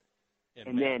 Yeah.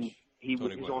 And then his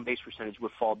on-base percentage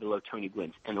would fall below Tony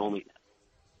Gwynn's, and only.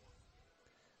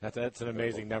 That's an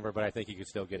amazing number, but I think he could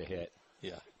still get a hit.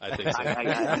 Yeah, I think so.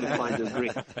 I'm inclined to agree.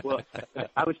 Well,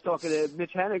 I was talking to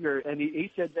Mitch Henniger, and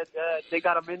he said that they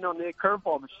got him in on the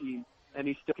curveball machine, and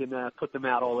he still can put them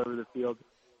out all over the field.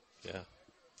 Yeah.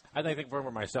 I think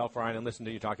for myself, Ryan, and listen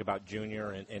to you talk about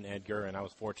Junior and Edgar, and I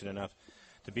was fortunate enough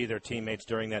to be their teammates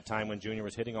during that time when Junior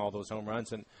was hitting all those home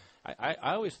runs. And I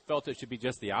always felt it should be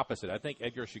just the opposite. I think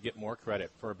Edgar should get more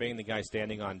credit for being the guy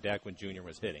standing on deck when Junior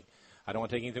was hitting. I don't want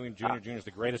to take anything from Junior. Junior's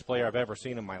the greatest player I've ever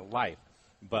seen in my life.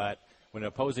 But when an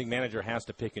opposing manager has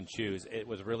to pick and choose, it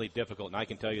was really difficult. And I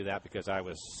can tell you that because I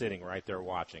was sitting right there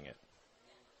watching it.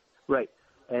 Right.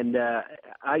 And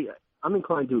I'm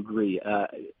inclined to agree.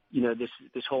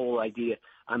 This whole idea,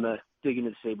 I'm big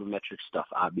into the sabermetric stuff,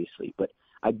 obviously, but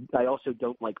I also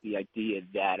don't like the idea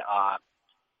that,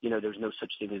 there's no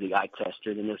such thing as the eye test,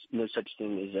 or there's no such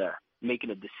thing as making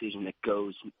a decision that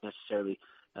goes necessarily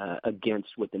against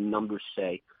what the numbers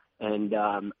say. And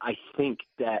I think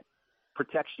that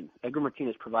protection, Edgar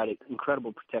Martinez provided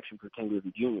incredible protection for Ken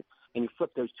Griffey Jr., and you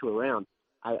flip those two around,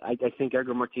 I think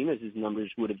Edgar Martinez's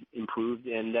numbers would have improved,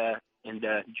 and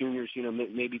Junior's,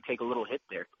 maybe take a little hit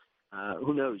there.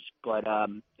 Who knows? But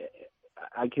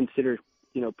I consider,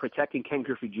 protecting Ken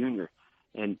Griffey Jr.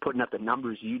 and putting up the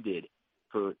numbers you did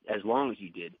for as long as you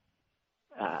did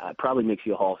probably makes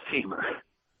you a Hall of Famer.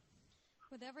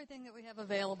 With everything that we have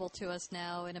available to us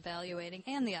now in evaluating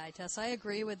and the eye test, I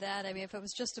agree with that. I mean, if it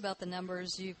was just about the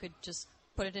numbers, you could just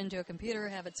put it into a computer,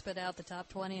 have it spit out the top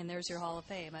 20, and there's your Hall of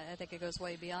Fame. I think it goes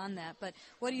way beyond that. But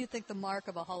what do you think the mark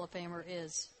of a Hall of Famer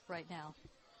is right now?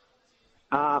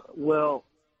 Well,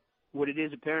 what it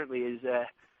is apparently is,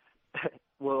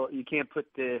 you can't put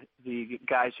the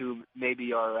guys who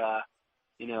maybe are,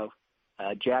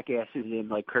 jackasses in,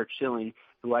 like Curt Schilling,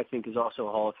 who I think is also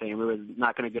a Hall of Famer. We're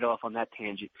not going to get off on that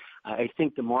tangent. I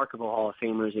think the mark of a Hall of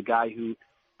Famer is a guy who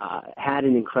had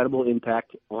an incredible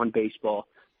impact on baseball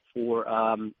for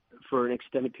an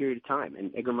extended period of time,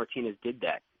 and Edgar Martinez did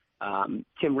that.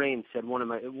 Tim Raines said one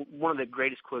of the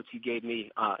greatest quotes he gave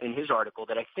me in his article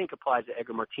that I think applies to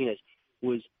Edgar Martinez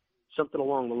was something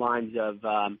along the lines of,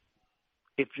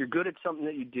 if you're good at something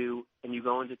that you do and you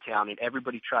go into town and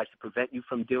everybody tries to prevent you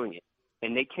from doing it,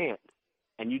 and they can't,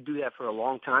 and you do that for a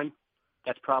long time,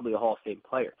 that's probably a Hall of Fame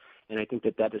player. And I think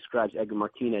that describes Edgar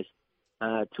Martinez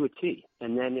to a T.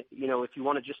 And then, if you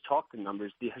want to just talk the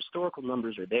numbers, the historical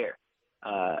numbers are there.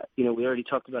 We already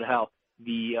talked about how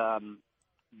the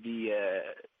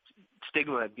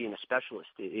stigma of being a specialist,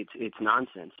 it's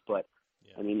nonsense. But,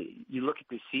 I mean, you look at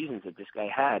the seasons that this guy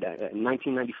had. In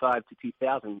 1995 to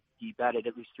 2000, he batted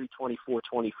at least 324,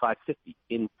 25, 50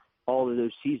 in all of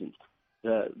those seasons.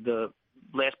 The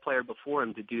last player before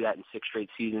him to do that in 6 straight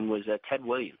seasons was Ted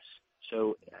Williams.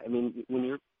 So, I mean, when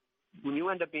you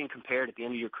end up being compared at the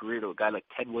end of your career to a guy like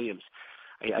Ted Williams,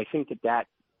 I think that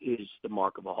is the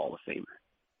mark of a Hall of Famer.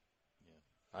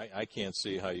 I can't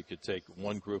see how you could take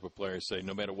one group of players, say,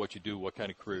 no matter what you do, what kind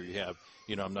of career you have,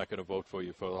 I'm not going to vote for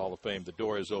you for the Hall of Fame. The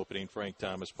door is opening. Frank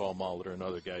Thomas, Paul Molitor, and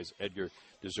other guys. Edgar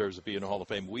deserves to be in the Hall of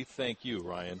Fame. We thank you,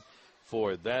 Ryan,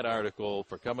 for that article,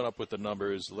 for coming up with the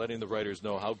numbers, letting the writers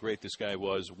know how great this guy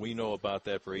was. We know about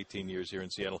that for 18 years here in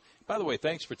Seattle. By the way,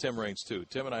 thanks for Tim Raines, too.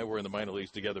 Tim and I were in the minor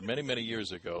leagues together many, many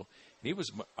years ago. And he was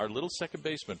our little second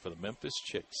baseman for the Memphis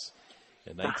Chicks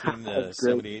in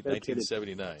 1978,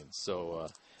 1979. So,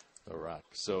 a rock.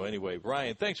 So, anyway,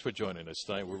 Ryan, thanks for joining us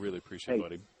tonight. We really appreciate it,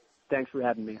 buddy. Thanks for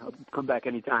having me. I'll come back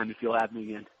anytime if you'll have me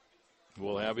again.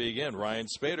 We'll have you again. Ryan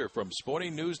Spader from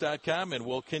SportingNews.com, and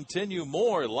we'll continue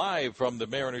more live from the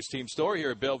Mariners team store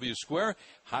here at Bellevue Square.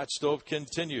 Hot Stove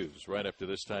continues right after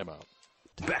this timeout.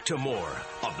 Back to more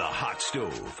of the Hot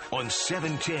Stove on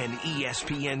 710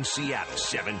 ESPN Seattle,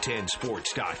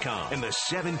 710sports.com, and the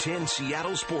 710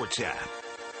 Seattle Sports app.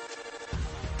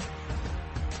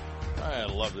 I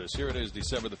love this. Here it is,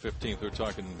 December the 15th. We're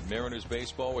talking Mariners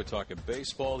baseball. We're talking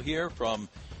baseball here from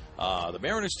the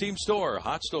Mariners team store,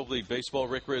 Hot Stove League Baseball.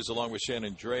 Rick Riz along with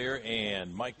Shannon Dreyer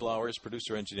and Mike Blowers,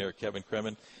 producer-engineer Kevin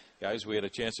Kremen. Guys, we had a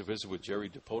chance to visit with Jerry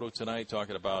Dipoto tonight,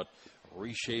 talking about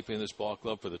reshaping this ball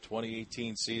club for the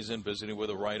 2018 season, visiting with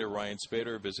a writer, Ryan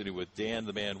Spader, visiting with Dan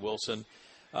the Man Wilson.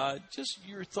 Just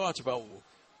your thoughts about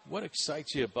what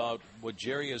excites you about what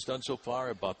Jerry has done so far,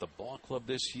 about the ball club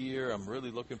this year. I'm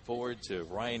really looking forward to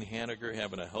Ryan Haniger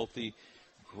having a healthy,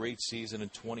 great season in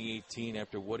 2018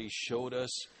 after what he showed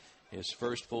us. His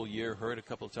first full year, hurt a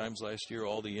couple of times last year,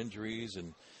 all the injuries,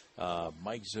 and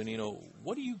Mike Zunino.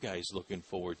 What are you guys looking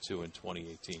forward to in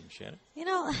 2018, Shannon?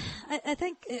 I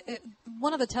think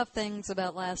one of the tough things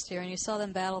about last year, and you saw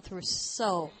them battle through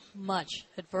so much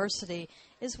adversity,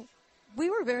 is we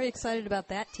were very excited about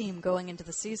that team going into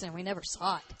the season. We never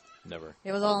saw it. Never.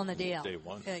 It was all in the DL. Day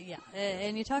one. Yeah.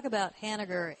 And you talk about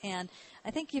Haniger, and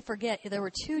I think you forget there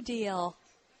were 2 DL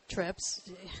trips.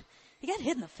 He got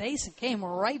hit in the face and came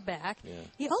right back. Yeah.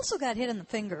 He also got hit in the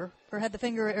finger, or had the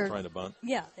finger. Trying to bunt.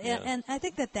 Yeah. And I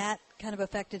think that kind of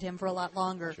affected him for a lot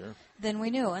longer than we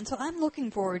knew. And so I'm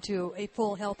looking forward to a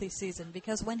full healthy season,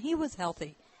 because when he was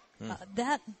healthy,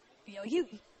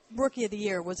 Rookie of the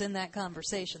Year was in that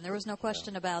conversation. There was no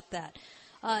question about that.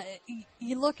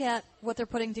 You look at what they're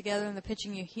putting together in the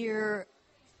pitching. You hear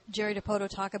Jerry Dipoto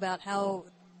talk about how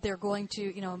they're going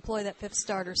to, employ that 5th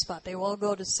starter spot. They will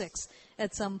go to 6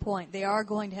 at some point. They are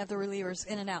going to have the relievers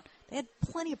in and out. They had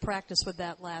plenty of practice with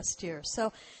that last year.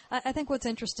 So I think what's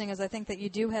interesting is I think that you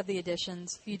do have the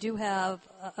additions. You do have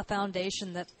a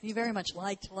foundation that you very much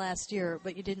liked last year,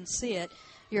 but you didn't see it.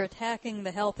 You're attacking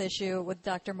the health issue with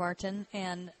Dr. Martin,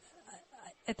 and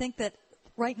I think that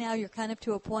right now you're kind of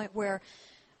to a point where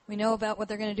we know about what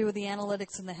they're going to do with the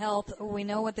analytics and the health. We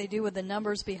know what they do with the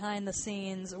numbers behind the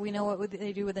scenes. We know what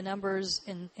they do with the numbers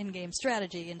in game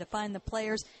strategy and define the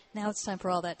players. Now it's time for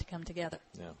all that to come together.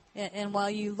 Yeah. And while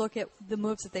you look at the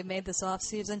moves that they made this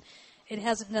offseason, it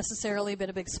hasn't necessarily been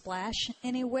a big splash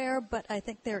anywhere, but I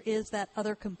think there is that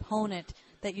other component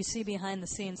that you see behind the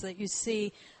scenes, that you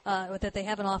see that they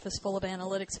have an office full of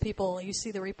analytics people. You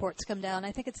see the reports come down.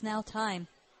 I think it's now time.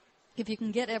 If you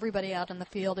can get everybody out in the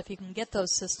field, if you can get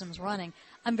those systems running,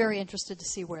 I'm very interested to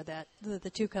see where the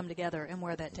two come together and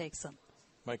where that takes them.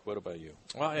 Mike, what about you?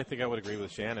 Well, I think I would agree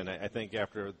with Shannon. I think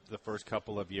after the first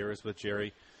couple of years with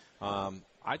Jerry,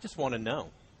 I just want to know.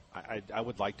 I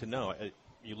would like to know.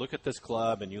 You look at this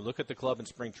club, and you look at the club in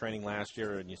spring training last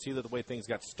year, and you see the way things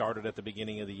got started at the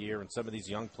beginning of the year and some of these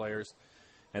young players,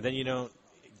 and then you don't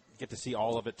get to see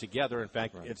all of it together. In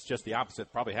fact, it's just the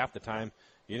opposite. Probably half the time,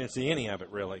 you didn't see any of it,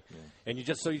 really. Yeah. And you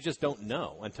just don't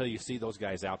know until you see those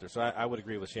guys out there. So I would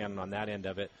agree with Shannon on that end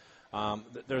of it.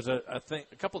 There's a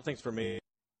couple of things for me.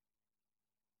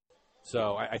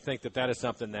 So I think that is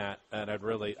something that I'd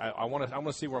really I want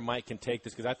to see where Mike can take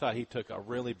this, because I thought he took a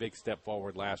really big step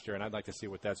forward last year, and I'd like to see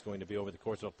what that's going to be over the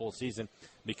course of a full season,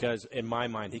 because in my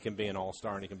mind he can be an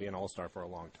all-star, and he can be an all-star for a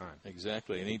long time.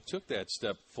 Exactly, and he took that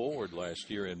step forward last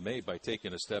year in May by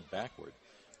taking a step backward,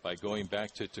 by going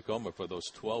back to Tacoma for those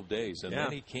 12 days, and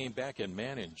then he came back, and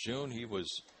man, in June he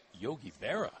was Yogi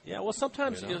Berra. Yeah, well,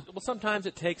 sometimes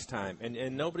it takes time,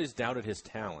 and nobody's doubted his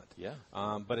talent. Yeah.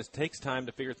 But it takes time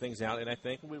to figure things out, and I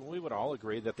think we would all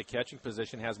agree that the catching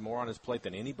position has more on his plate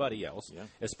than anybody else,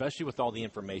 especially with all the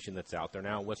information that's out there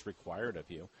now and what's required of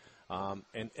you.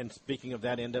 And speaking of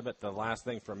that end of it, the last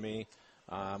thing for me,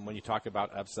 when you talk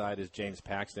about upside, is James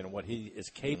Paxton and what he is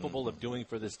capable of doing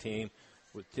for this team,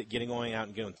 with going out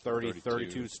and getting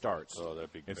 32 starts. Oh,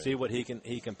 that'd be great. And see what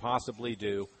he can possibly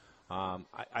do.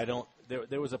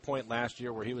 There was a point last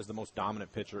year where he was the most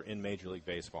dominant pitcher in Major League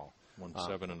Baseball. Won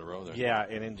 7 in a row there. Yeah,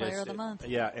 and Player of the month.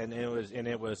 Yeah, and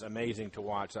it was amazing to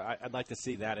watch. So I'd like to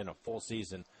see that in a full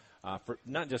season, for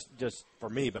not just for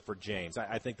me, but for James.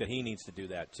 I think that he needs to do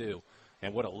that too,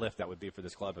 and what a lift that would be for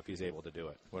this club if he's able to do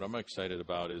it. What I'm excited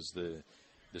about is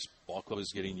this ball club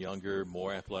is getting younger,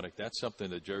 more athletic. That's something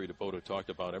that Jerry Dipoto talked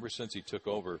about ever since he took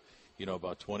over,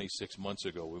 about 26 months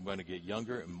ago. We want to get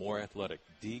younger and more athletic.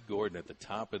 Dee Gordon at the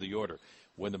top of the order.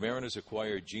 When the Mariners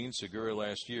acquired Gene Segura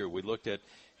last year, we looked at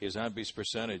his on-base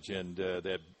percentage and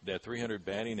that 300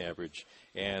 batting average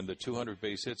and the 200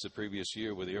 base hits the previous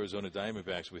year with the Arizona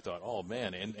Diamondbacks. We thought, oh,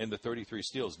 man, and the 33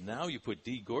 steals. Now you put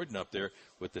Dee Gordon up there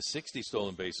with the 60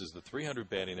 stolen bases, the 300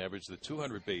 batting average, the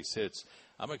 200 base hits.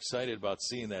 I'm excited about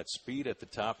seeing that speed at the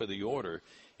top of the order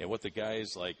and what the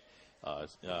guys like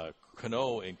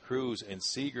Cano and Cruz and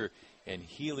Seager and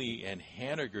Healy and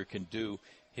Haniger can do,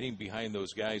 hitting behind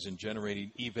those guys and generating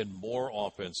even more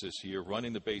offense this year,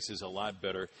 running the bases a lot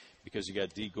better because you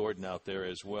got Dee Gordon out there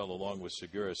as well along with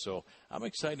Segura. So I'm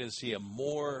excited to see a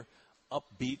more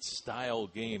upbeat style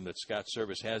game that Scott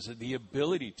Service has the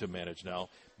ability to manage now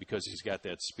because he's got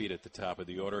that speed at the top of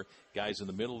the order. Guys in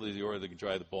the middle of the order that can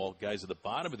drive the ball. Guys at the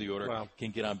bottom of the order can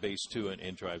get on base too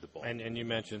and drive the ball. And you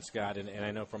mentioned Scott, and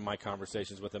I know from my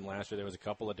conversations with him last year, there was a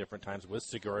couple of different times with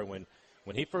Segura when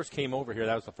he first came over here,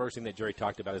 that was the first thing that Jerry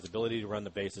talked about, his ability to run the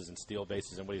bases and steal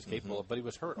bases and what he's capable of. But he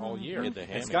was hurt all year.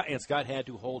 And Scott had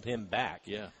to hold him back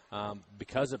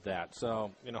because of that.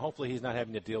 So, hopefully he's not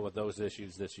having to deal with those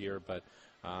issues this year. But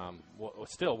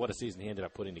still, what a season he ended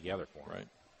up putting together for him. Right.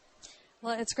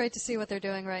 Well, it's great to see what they're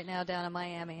doing right now down in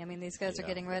Miami. I mean, these guys are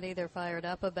getting ready. They're fired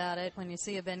up about it. When you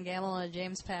see a Ben Gamel and a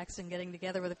James Paxton getting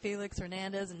together with a Felix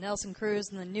Hernandez and Nelson Cruz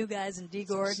and the new guys and Dee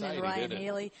Gordon and Ryan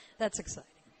Healy, that's exciting.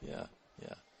 Yeah.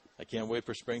 I can't wait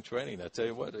for spring training. I tell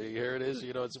you what, here it is.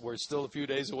 We're still a few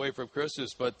days away from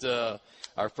Christmas, but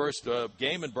our first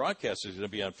game and broadcast is going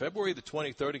to be on February the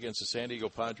 23rd against the San Diego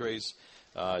Padres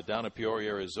down in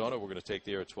Peoria, Arizona. We're going to take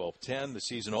the air at 12:10. The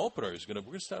season opener is we're going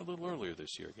to start a little earlier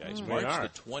this year, guys. March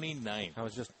the 29th. I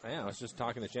was just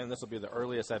talking to Jen. This will be the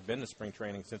earliest I've been to spring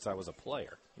training since I was a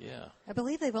player. Yeah. I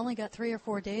believe they've only got 3 or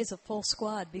 4 days of full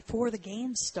squad before the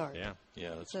games start. Yeah.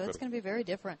 Yeah. So it's going to be very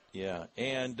different. Yeah.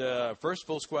 And first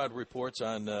full squad reports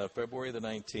on February the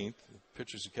 19th.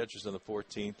 Pitchers and catchers on the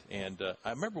 14th. And I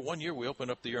remember one year we opened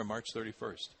up the year on March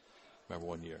 31st. Remember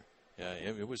one year. Yeah,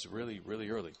 it was really, really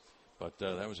early. But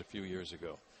that was a few years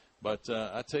ago. But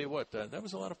I tell you what, that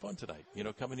was a lot of fun tonight.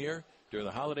 Coming here during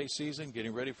the holiday season,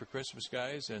 getting ready for Christmas,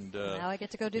 guys. And now I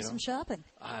get to go do some shopping.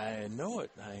 I know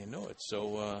it.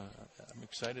 So I'm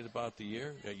excited about the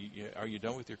year. Are you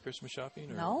done with your Christmas shopping?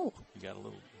 Or no. You got a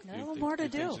little. More to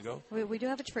do. We do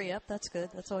have a tree up. That's good.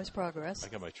 That's always progress. I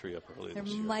got my tree up early. There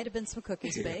this year. might have been some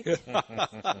cookies baked.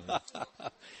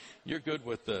 You're good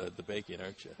with the baking,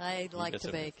 aren't you? I like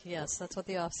to bake. Yes, that's what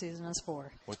the off season is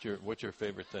for. What's your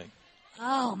favorite thing?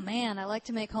 Oh man, I like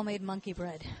to make homemade monkey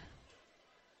bread.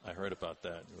 I heard about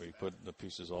that, where you put the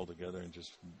pieces all together and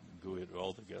just glue it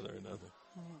all together.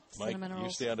 Mike, you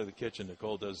stay out of the kitchen.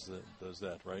 Nicole does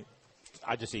that, right?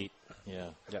 I just eat. Yeah.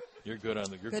 Yep. You're good on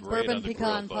the. You're good great bourbon on the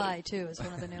pecan grill, pie too is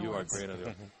one of the new you ones. You are great on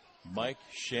the. Mike,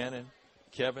 Shannon,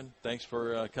 Kevin, thanks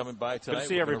for coming by tonight. Good to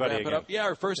see everybody again. Yeah,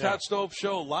 our first Hot Stove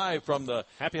Show live from the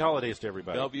Happy Holidays to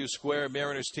everybody. Bellevue Square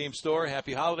Mariners Team Store.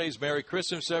 Happy Holidays, Merry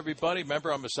Christmas, everybody.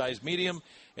 Remember, I'm a size medium,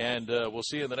 and we'll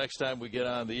see you the next time we get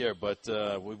on the air. But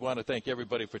we want to thank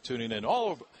everybody for tuning in.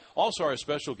 Also, our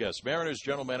special guest, Mariners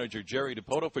General Manager Jerry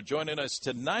Dipoto, for joining us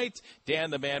tonight. Dan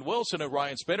the Man Wilson and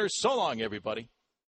Ryan Spinner. So long, everybody.